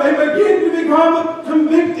one they begin to become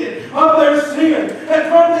convicted of their sin. And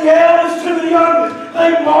from the eldest to the youngest,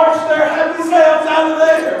 they marched their happy selves out of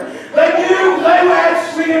there. They knew they had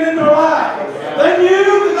sin in their life. They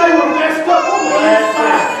knew that they were messed up on the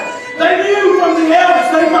inside. They knew from the eldest,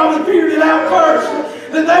 they probably figured it out first,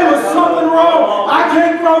 that there was something wrong. I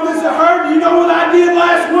can't throw this at her. You know what I did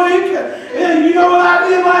last week? You know what I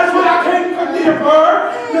did last week? I can't forgive her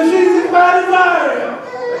because she's as bad as I am.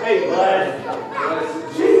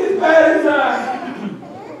 She's as bad as I am.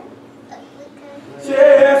 See,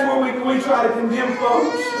 that's where we try to condemn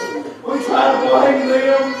folks. We try to blame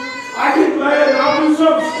them. I get mad and I'll do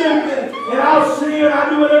something stupid and I'll sin. I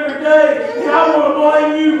do it every day. And I want to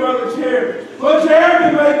blame you, Brother Jeremy. Well,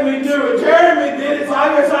 Jeremy made me do it. Jeremy did it, so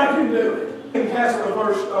I guess I can do it. And cast the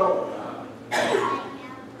first stone.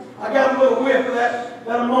 I got a little whiff of that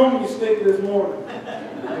ammonia stick this morning.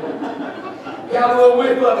 Got a little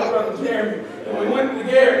whiff of it, Brother Jeremy. And we went to the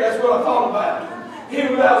garret. That's what I thought about. He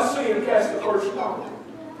without sin cast the first stone.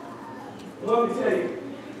 Let me tell you.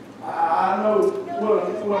 I know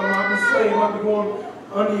what I might be saying might be going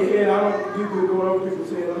under your head. I don't do good going over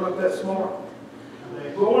people's heads. I'm not that smart.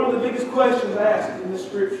 But one of the biggest questions asked in this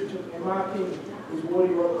scripture, in my opinion, is what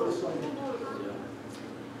he wrote this thing.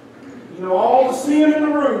 You know, all the sin in the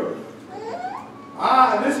room.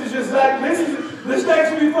 This is just that. This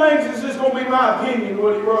next few things is just going to be my opinion,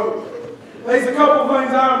 what he wrote. There's a couple of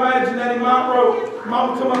things I imagine that he might wrote.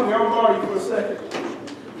 Mama, come up here. I'll borrow you for a second.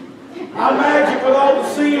 I imagine with all the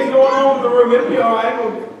sin going on in the room, it'll be all right. I ain't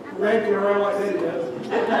going to rank you around like that does.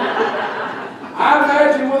 I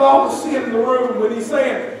imagine with all the sin in the room, when he's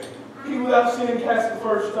saying, he without sin cast the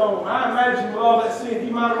first stone. I imagine with all that sin,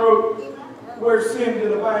 he might have wrote, where sin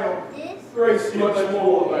did abound, grace much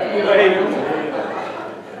more. He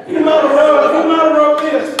might have wrote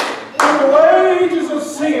this. For the wages of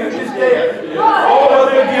sin is death. All of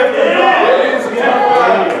the gift of God is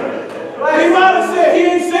eternal. He might have said, he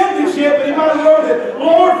ain't said this yet, but he might have wrote it.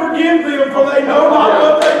 Lord, forgive them, for they know not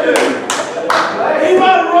what they do. He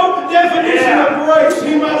might have wrote the definition of grace.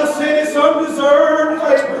 He might have said it's undeserved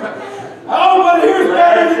favor. Oh, but here's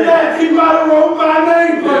better than that. He might have wrote my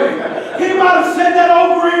name for me. He might have said that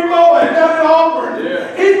old green boy down in Auburn.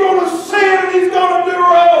 He's going to sin and he's going to do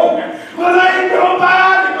wrong. But there ain't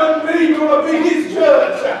nobody but me going to be his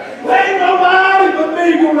judge. There ain't nobody but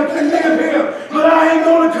me going to condemn him. But I ain't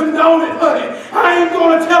going to condone it, honey. I ain't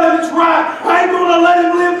going to tell him it's right. I ain't going to let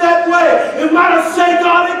him live that way. It might have said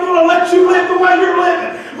God ain't going to let you live the way you're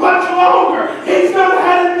living much longer. He's done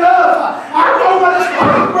had enough. I know what it's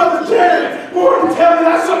like, Brother Jerry. More than tell me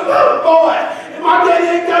that's another boy. And my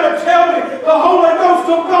daddy ain't got to tell me the Holy Ghost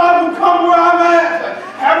of God will come where I'm at.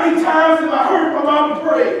 How many times have I heard my mama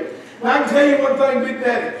pray? And I can tell you one thing, Big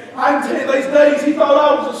Daddy. I can tell you these days he thought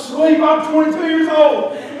I was asleep. I'm 22 years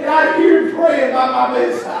old. And I hear him praying by my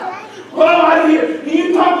bedside. Well, I hear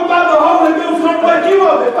you talk about the Holy Ghost don't wake you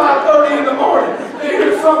up at 5:30 in the morning to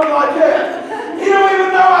hear something like that. You don't even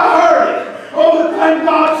know I heard it. Oh, but thank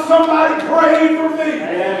God somebody prayed for me.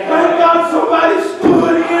 Thank God somebody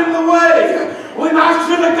stood in the way. When I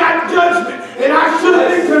should have got judgment and I should have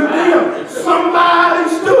been condemned, somebody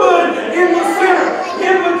stood in the center,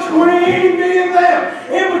 in between me and them,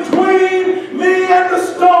 in between me and the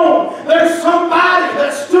stone. There's somebody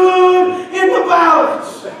that stood in the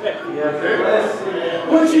balance.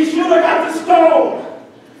 When she should have got the stone,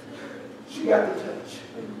 she got the touch.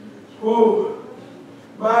 Oh,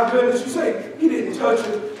 my goodness, you say he didn't touch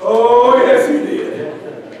it. Oh, yes, he did.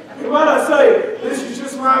 And what I say, this is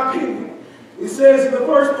just my opinion. It says in the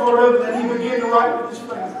first part of it that he began to write with his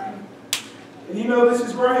finger. And you know this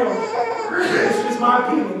is ground. It's just my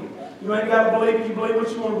opinion. You ain't got to believe it. You believe what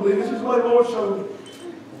you want to believe. This is what the Lord showed me.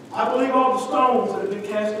 I believe all the stones that have been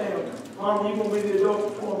cast down. Mom, you're going to be the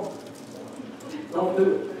adult for don't do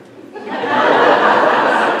it.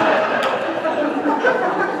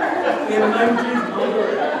 In the name of Jesus, don't do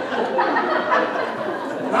it.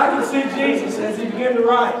 And I can see Jesus as he began to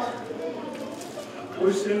write.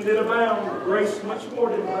 Where sin did abound, grace much more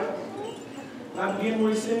did abound. I begin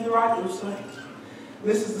where he sinned to write those things.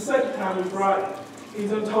 This is the second time he's writing. He's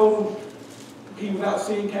done told him, he without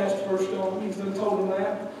sin cast the first stone. He's done told him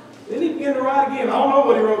that. Then he began to write again. I don't know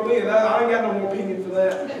what he wrote then. I ain't got no more opinion for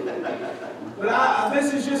that. But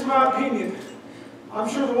this is just my opinion. I'm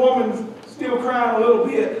sure the woman's still crying a little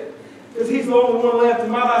bit. Because he's the only one left,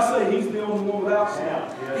 and might I say, he's the only one without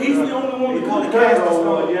sin. He's the only one that could have cast the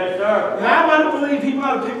stone. Yes, sir. And I might have believed he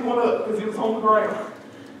might have picked one up because it was on the ground.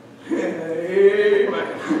 Amen.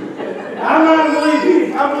 I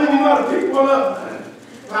believe he might have picked one up.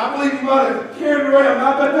 I believe he might have carried it around.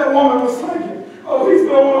 I bet that woman was thinking, oh, he's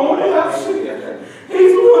going on without sin.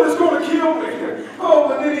 He's the one that's going to kill me. Oh,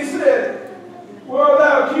 but then he said, where are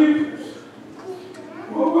thy accusers?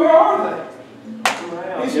 Well, where are they?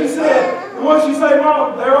 And she said, and what she said,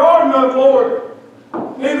 Mama, there are none, Lord.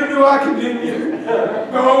 Neither do I condemn you.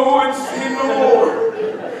 Go and sin no more.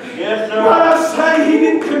 Yes, sir. What I say, he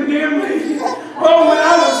didn't condemn me. Oh, when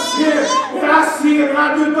I was sin and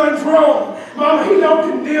I do things wrong, Mama, he don't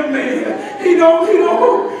condemn me. He don't kill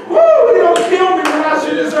me when I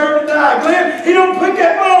should deserve to die. Glenn, he don't put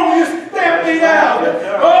that bone and just stamp me out.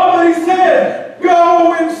 Oh, but he said,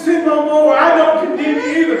 go and sin no more. I don't condemn you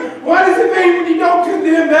either. What does it mean when you don't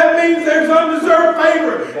condemn? That means there's undeserved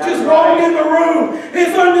favor. Just walk in the room.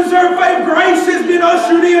 It's undeserved favor. Grace has been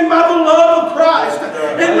ushered in by the love of Christ.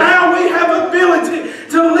 And now we have ability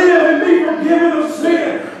to live and be forgiven of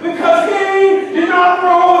sin. Because he did not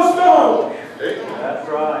throw a stone. That's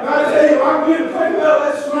right. And I tell you, I'm beginning to think about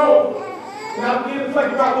that stone. And I'm beginning to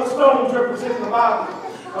think about what stones represent in the Bible.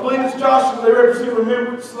 I believe it's Joshua, they represent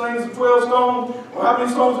remembrance, things of 12 stones, or how many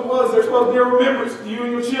stones it was, they're supposed to be a remembrance to you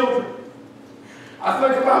and your children. I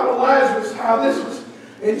think about with Lazarus, how this was,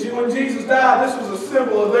 when Jesus died, this was a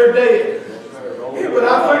symbol of their dead. But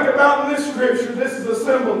I think about in this scripture, this is a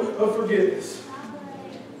symbol of forgiveness.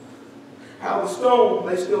 How the stone,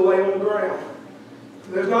 they still lay on the ground.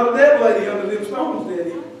 There's not a dead lady under them stones,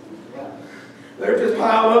 Daddy. They're just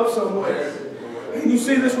piled up somewhere. And you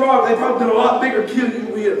see this rock, they probably did a lot bigger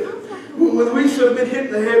killing with. When we should have been hit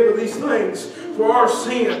in the head with these things for our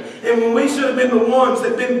sin. And when we should have been the ones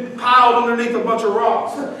that been piled underneath a bunch of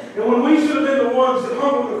rocks. And when we should have been the ones that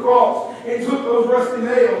hung on the cross and took those rusty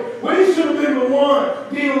nails. We should have been the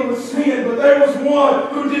one dealing with sin. But there was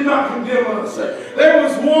one who did not condemn us. There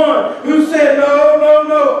was one who said, no, no,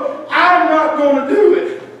 no, I'm not going to do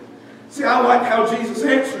it. See, I like how Jesus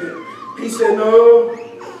answered it. He said, no,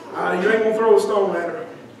 you ain't going to throw a stone at her.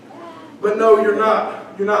 But no, you're not.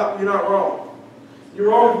 You're not wrong. You're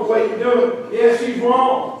wrong the way you're doing it. Yes, she's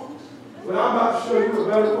wrong. But I'm about to show you a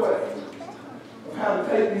better way of how to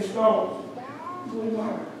take these stones.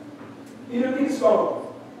 You don't need a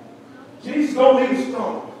stone. Jesus don't need a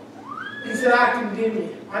stone. He said, I condemn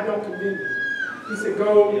you. I don't condemn you. He said,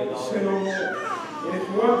 go and sin no more. And if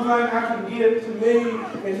one thing I can give to me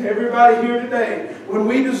and to everybody here today, when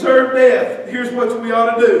we deserve death, here's what we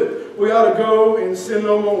ought to do. We ought to go and sin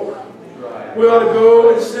no more. We ought to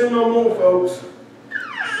go and sin no more, folks.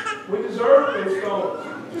 We deserve those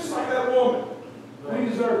stones. Just like that woman. We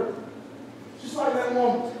deserve it. Just like that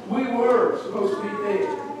woman. We were supposed to be dead.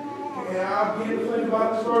 And I begin to think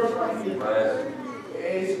about this verse right here.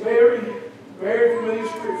 And it's very, very familiar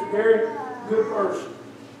scripture. Very good verse.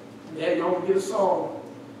 Yeah, you don't get a song.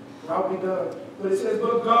 And I'll be done. But it says,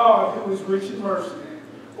 but God, who is rich in mercy,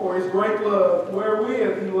 for his great love,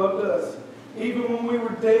 wherewith he loved us, even when we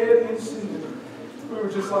were dead in sin. We were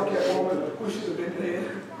just like that woman. We should have been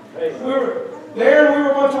dead. We were there and we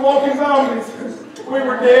were a bunch of walking zombies. We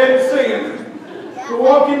were dead in sin. The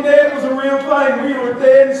walking dead was a real thing. We were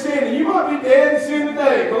dead in sin. And you might be dead in sin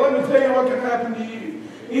today, but let me tell you what can happen to you.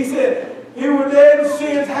 He said, you were dead in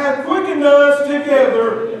sins, hath quickened us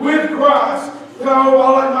together with Christ. No, I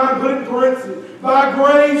like mine put it in parentheses. By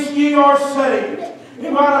grace ye are saved.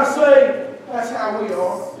 And might I say, that's how we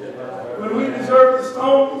are. When we deserve the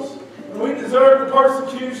stones, and we deserve the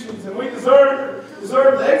persecutions, and we deserve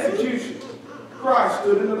the execution, Christ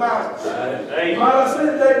stood in the balance. Might I say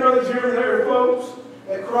today, Brother Jeremy, there are folks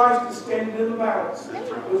that Christ is standing in the balance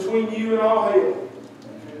between you and all hell.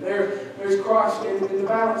 There's Christ standing in the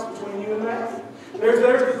balance between you and that.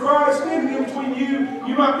 There's the Christ standing in between you.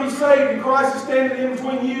 You might be saved, and Christ is standing in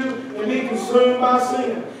between you and being consumed by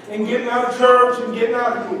sin and getting out of church and getting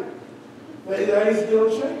out of here. There's still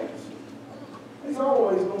a chance. There's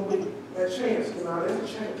always going to be that chance tonight. There's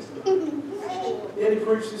a chance. Eddie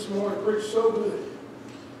preached this morning, preached so good.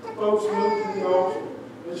 Folks moved to the altar.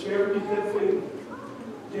 The chair be good feeling.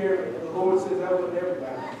 Jeremy, and the Lord says that wasn't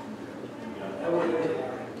everybody. That wasn't everybody.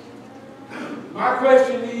 My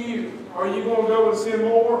question to you, are you going to go and sin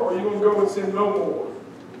more, or are you going to go and sin no more?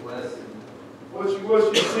 What's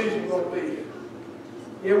your decision going to be?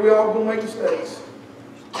 Yeah, we all going to make mistakes.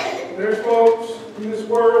 There's folks in this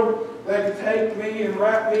world that can take me and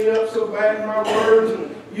wrap me up so bad in my words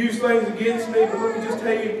and use things against me. But let me just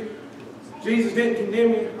tell you, Jesus didn't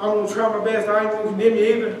condemn you. I'm going to try my best. I ain't going to condemn you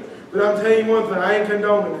either. But I'm telling you one thing, I ain't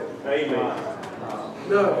condoning it. Amen.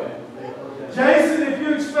 No. Jason, if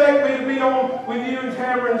you expect me to be on with you and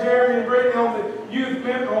Tamara and Jeremy and Brittany on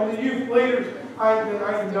the youth leaders, I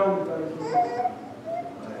ain't doing things.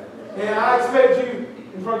 And I expect you,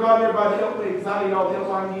 in front of God and everybody, to help me, because I need all the help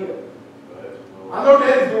I can get. I know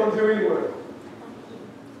Daddy's going to anyway.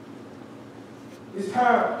 It's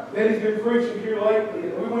time. Daddy's been preaching here lately,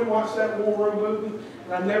 and we went and watched that War Room movie,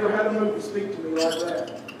 and I never had a movie speak to me like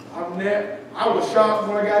that. I was shocked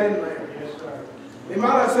when I got in there. They might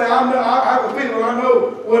not say, I have a feeling I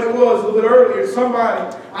know what it was a little bit earlier.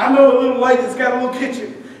 Somebody, I know a little lady that's got a little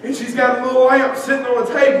kitchen, and she's got a little lamp sitting on a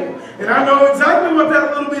table. And I know exactly what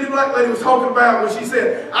that little bitty black lady was talking about when she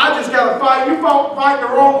said, I just got to fight. You fighting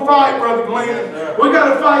the wrong fight, Brother Glenn. We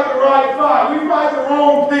got to fight the right fight. We fight the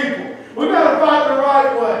wrong people. We got to fight the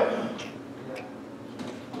right way.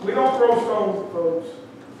 We don't throw stones at folks.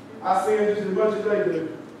 I see them just as much as they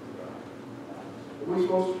do. We're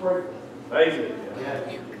supposed to pray for them.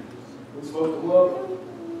 We're supposed to love them.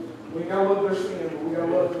 We got to love their sin, but we got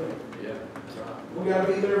to love them. We got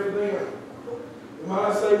to be there for them. And might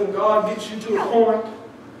I say, when God gets you to a point,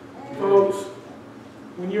 folks,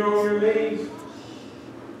 when you're on your knees,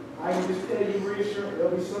 I can just tell you reassurance,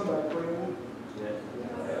 there'll be somebody praying with you.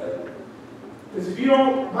 Because if you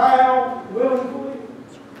don't bow willingly,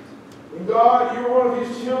 and God, you're one of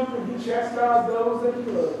His children, He chastises those that He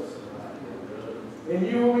loves. And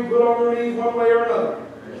you will be put on your knees one way or another.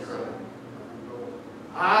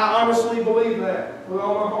 I honestly believe that with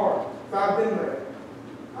all my heart. I've been there.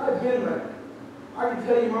 I've been there. I can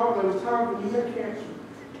tell you, Mom, there was times when you had cancer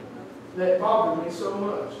that bothered me so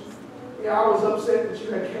much. Yeah, I was upset that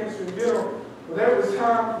you had cancer in general, but there was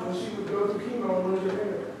times when she would go through chemo and lose her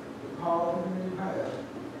hair.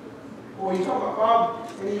 Boy, you talk about Bob,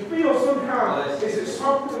 and you feel sometimes, is it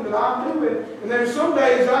something that I'm doing? And there's some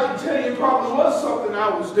days I can tell you it probably was something I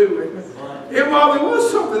was doing. It probably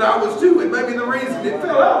was something I was doing. Maybe the reason it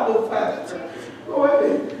fell out a little faster.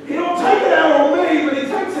 Boy, He don't take it out on me, but He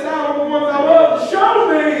takes it out on the ones I love to show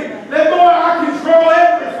me that, boy, I control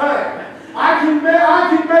everything. I can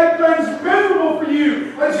make things miserable for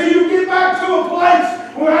you until you get back to a place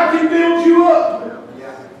where I can build you up.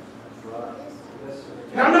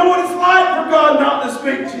 And I know what it's like for God not to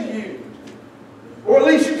speak to you. Or at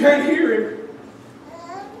least you can't hear Him.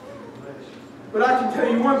 But I can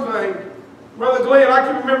tell you one thing. Brother Glenn, I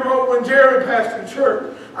can remember when Jerry pastored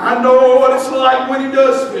church. I know what it's like when he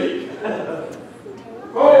does speak.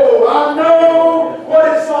 Oh, I know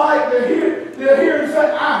what it's like to hear him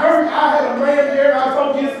say, I had a man there, I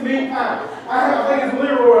told you it's me time. I think it's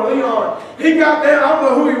Leroy or Leon. He got there, I don't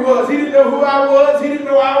know who he was. He didn't know who I was. He didn't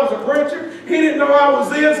know I was a preacher. He didn't know I was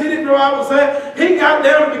this. He didn't know I was that. He got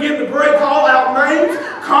down and began to call out names,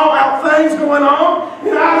 call out things going on.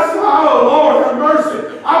 And I said, oh, Lord, have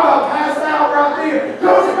mercy. I'm about to pass out right there.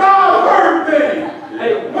 Because God heard me.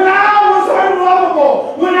 When I was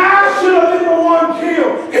unlovable, when I should have been the one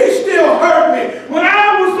killed, He still heard me. When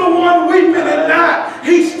I was the one weeping at night,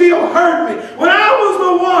 He still heard me. When I was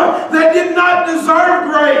the one that did not deserve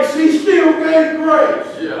grace, He still gave grace.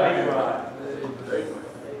 Yeah.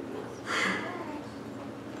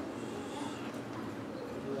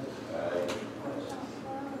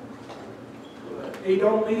 He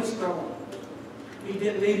don't need a stone. He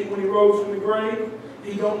didn't need it when He rose from the grave.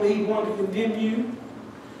 He don't need one to condemn you.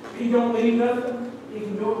 He don't need nothing. He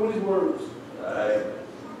can do it with His words.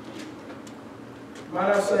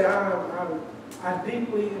 Might I say, I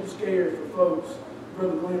deeply am scared for folks,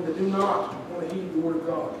 Brother Glenn, that do not want to heed the Word of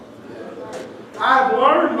God. I've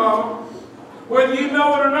learned, Mama, whether you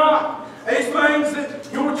know it or not, there's things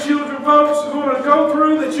that your children, folks, are going to go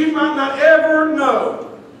through that you might not ever know.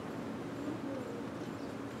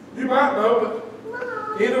 You might know,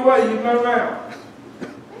 but either way, you know now.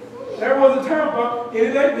 There was a time, but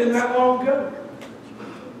it ain't been that long ago.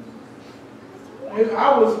 I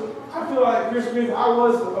feel like Christmas, I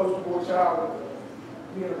was the poster boy child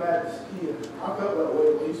of being a Baptist kid. I felt that way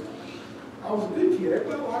at least. I was a good kid.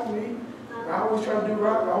 Everybody liked me. I always tried to do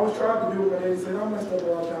right. I always tried to do what my daddy said. I messed up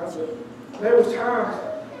all the time. But there was times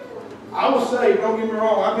I was saved. Don't get me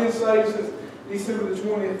wrong. I've been saved since December the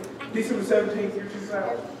 20th, December 17th, year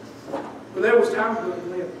 2000. But there was times when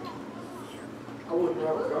I wasn't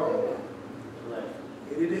right with God.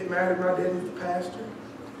 And it didn't matter if my dad was the pastor.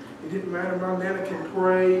 It didn't matter if my nana can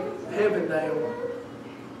pray heaven down.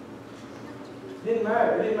 It didn't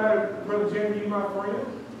matter. It didn't matter if Brother Jimmy, you my friend.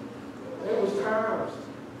 There was times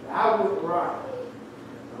I wasn't right.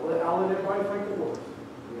 I'll let everybody think it was.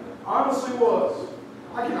 Honestly was.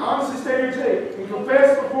 I can honestly stand here and tell you and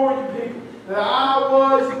confess before you people that I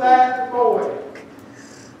was that boy.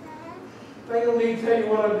 I ain't no need to tell you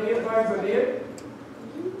what I did, things I did.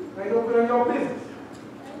 I ain't gonna put in your business.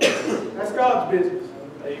 That's God's business.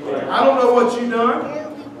 Amen. I don't know what you done.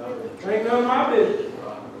 Ain't none of my business.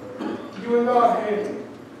 You and God handle it.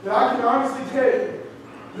 But I can honestly tell you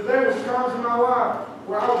that there was times in my life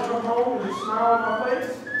where I would come home and just smile on my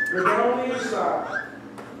face, but then on the inside,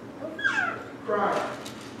 crying.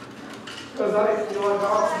 Because I didn't feel like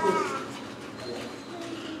God was listening.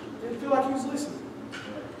 Didn't feel like He was listening.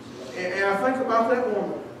 And I think about that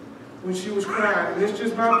woman when she was crying, and it's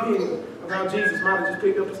just my opinion of how Jesus might have just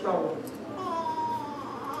picked up a stone.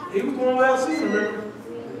 He was going without sin, remember?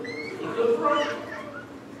 He could have thrown it.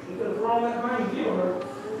 He could have thrown that thing and killed her.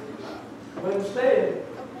 But instead,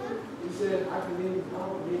 He said, I can leave, I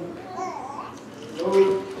can leave. Lord,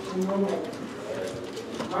 no more.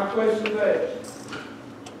 My question today,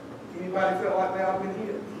 anybody felt like that I've been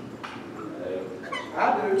here? I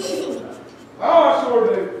do. Oh, I sure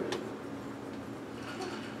do.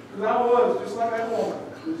 Because I was, just like that woman,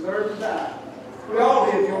 deserved to die. We all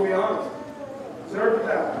did, if you'll be honest. Deserved to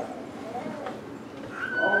die.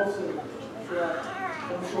 All sin.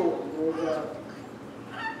 I'm short, Lord God.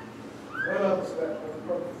 None of us that are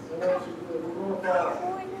perfect. None of us are good. We're going to fall.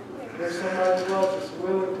 There's somebody who loves us,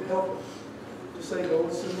 willing to help us. Just say, go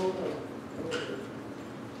and sin no more.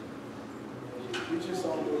 Get your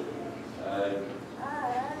song good.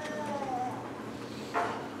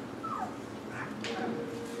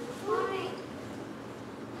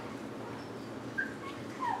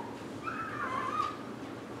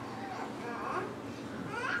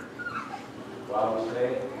 Bible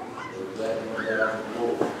saying, we're glad to know that I'm the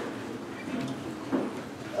Lord.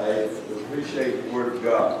 I appreciate the Word of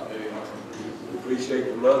God. We appreciate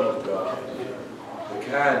the love of God, the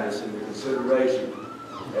kindness and the consideration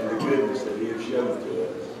and the goodness that He has shown to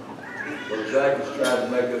us. But Zack is trying to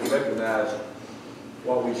make us recognize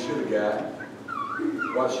what we should have got,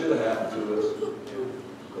 what should have happened to us,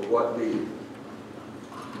 or what did.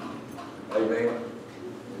 Amen.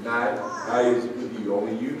 Tonight, how is it with you?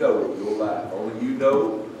 Only you know your life. Only you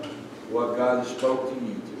know what God has spoke to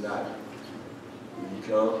you tonight. When you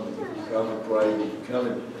come and pray, when you come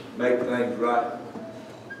and make things right.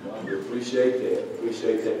 We appreciate that.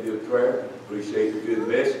 Appreciate that good prayer. Appreciate the good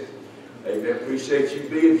message. Amen. Appreciate you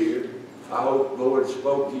being here. I hope the Lord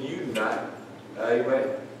spoke to you tonight. Amen.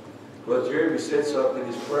 But Jeremy said something in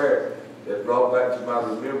his prayer that brought back to my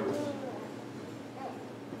remembrance.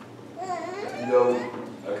 You know,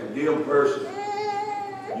 a condemned person,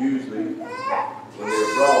 usually, when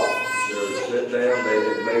they're brought, they're set down, they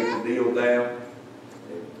have made the deal down.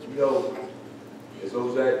 And, you know, as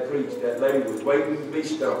Zack preached, that lady was waiting to be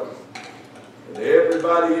stoned. And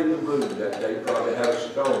everybody in the room that day probably had a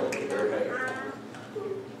stone in her hand.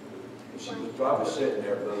 And she was probably sitting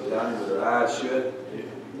there, Brother Donnie, with her eyes shut,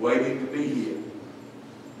 waiting to be hit.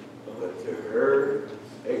 But to her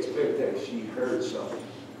expectation, she heard something.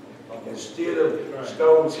 Instead of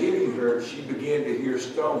stones hitting her, she began to hear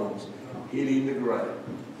stones hitting the ground.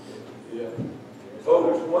 Yeah.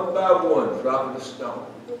 Folks, one by one, dropping a stone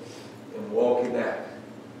and walking out,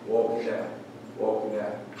 walking out, walking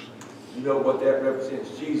out. You know what that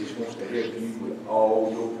represents? Jesus wants to help you with all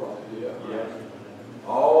your problems. Yeah.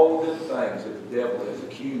 All the things that the devil has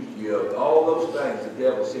accused you of, all those things the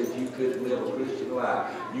devil says you couldn't live a Christian life.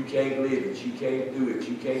 You can't live it, you can't do it,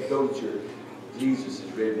 you can't go to church. Jesus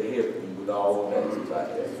is ready to help you with all of that like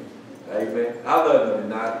that. Amen. I love you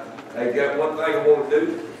tonight. Hey, got one thing I want to do.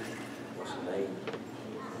 What's the name?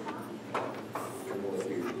 Come on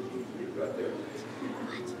here. Right there.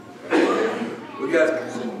 We got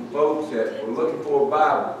some folks that were looking for a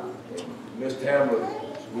Bible. Miss Tamara,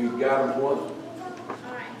 we've got them one.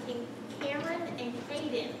 All right, can Cameron and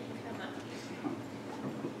Hayden come up?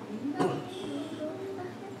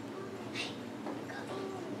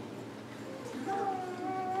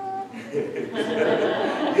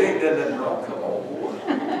 You ain't done nothing wrong. Come on, boy.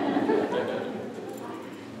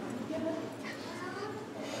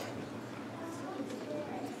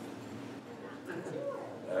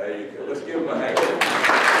 There you go. Let's give him a hand.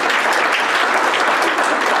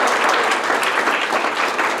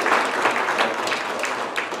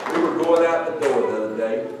 We were going out the door the other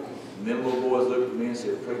day, and them little boys looked at me and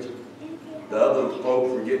said, "Preacher." The other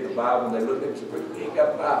folks were getting the Bible, and they looked at me and said, "Preacher, we ain't got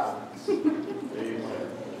the Bible."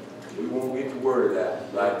 We won't get the word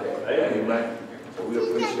out like that. Amen. So we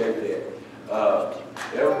appreciate that.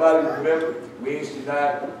 Everybody remember Wednesday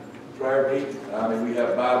night prayer meeting. I mean, we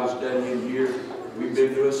have Bible study in here. We've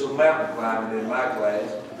been doing some mountain climbing in my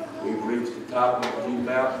class. We've reached the top of a few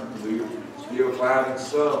mountains. We're still climbing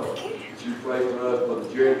some. You pray for us. Brother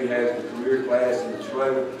Jeremy has the career class in the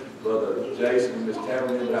trailer. Brother Jason and Miss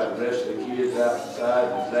Tamara have the rest of the kids outside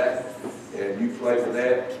and Zack. And you pray for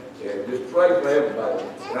that. And just pray for everybody.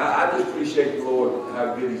 And I just appreciate the Lord,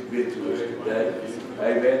 how good He's been to us today.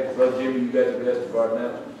 Amen. Brother Jimmy, you got the rest of our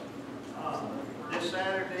announcements. This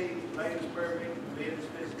Saturday, ladies' prayer meeting, business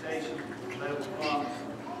visitation, 11 o'clock.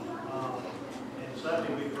 And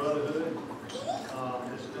Sunday will be Brotherhood.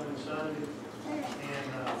 This coming Sunday. And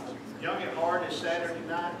Young at Heart is Saturday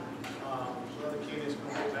night. Brother Ken is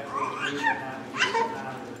going to get back to his meeting tonight and get some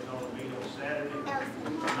time to go to meet on Saturday.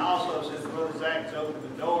 And also, since Brother Zack's opened the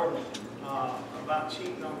door about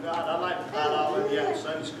cheating on God, I'd like to invite all of you out to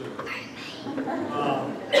Sunday school.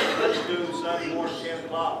 Sunday school Sunday morning, 10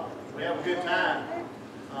 o'clock. We have a good time.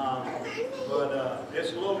 But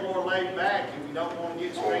it's a little more laid back. If you don't want to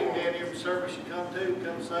get screamed at every service you come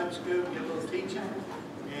to Sunday school, get a little teaching,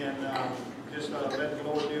 and just let the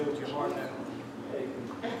Lord deal with your heart now.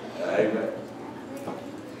 Amen.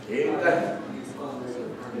 Anything?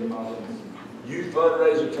 Youth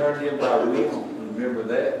fundraiser turned in by weeks. Remember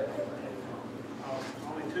that.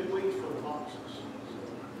 Only 2 weeks for the boxes.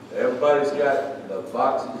 Everybody's got the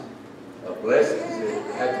boxes of blessings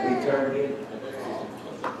that have to be turned in.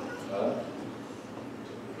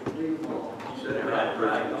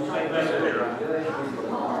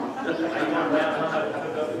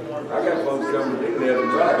 I got folks coming to me, they have to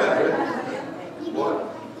drive out here. What?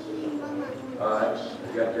 Alright,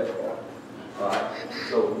 you got that part. Alright,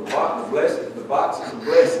 so the boxes of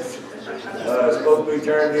blessings are supposed to be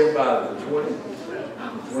turned in by the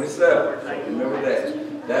 27th. Remember that.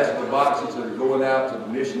 That's the boxes that are going out to the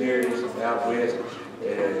missionaries out west,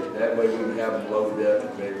 and that way we can have them loaded up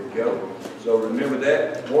and ready to go. So remember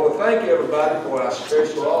that. I want to thank everybody for our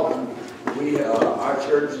special offering. Our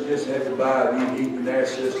church just had to buy a new heating air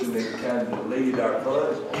system that kind of deleted our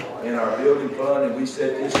funds and our building fund, and we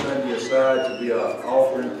set this Sunday aside to be an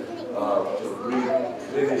offering to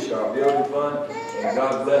finish our building fund. And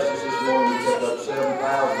God bless us this morning. We took up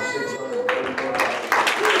 $7,631.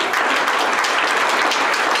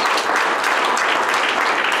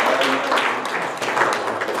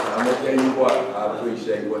 I'm going to tell you what, I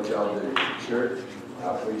appreciate what y'all do, church. I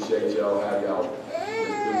appreciate y'all, how y'all do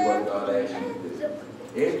what God asked you to do.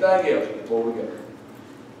 Anything else before we go?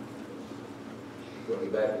 Go to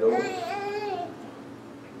the back door.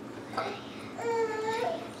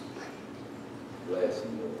 Bless you.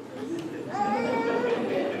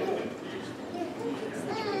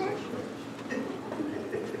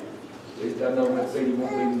 At least I know Miss Sadie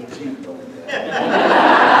won't be cheating on me.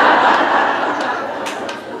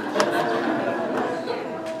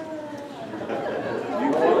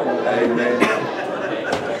 Amen.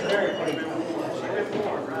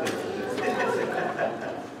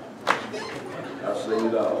 I've seen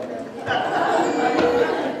it all.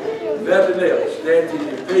 Nothing else. Stand to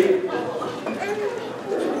your feet.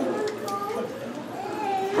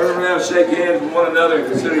 Turn around, shake hands with one another, and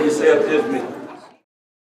consider yourself dismissed.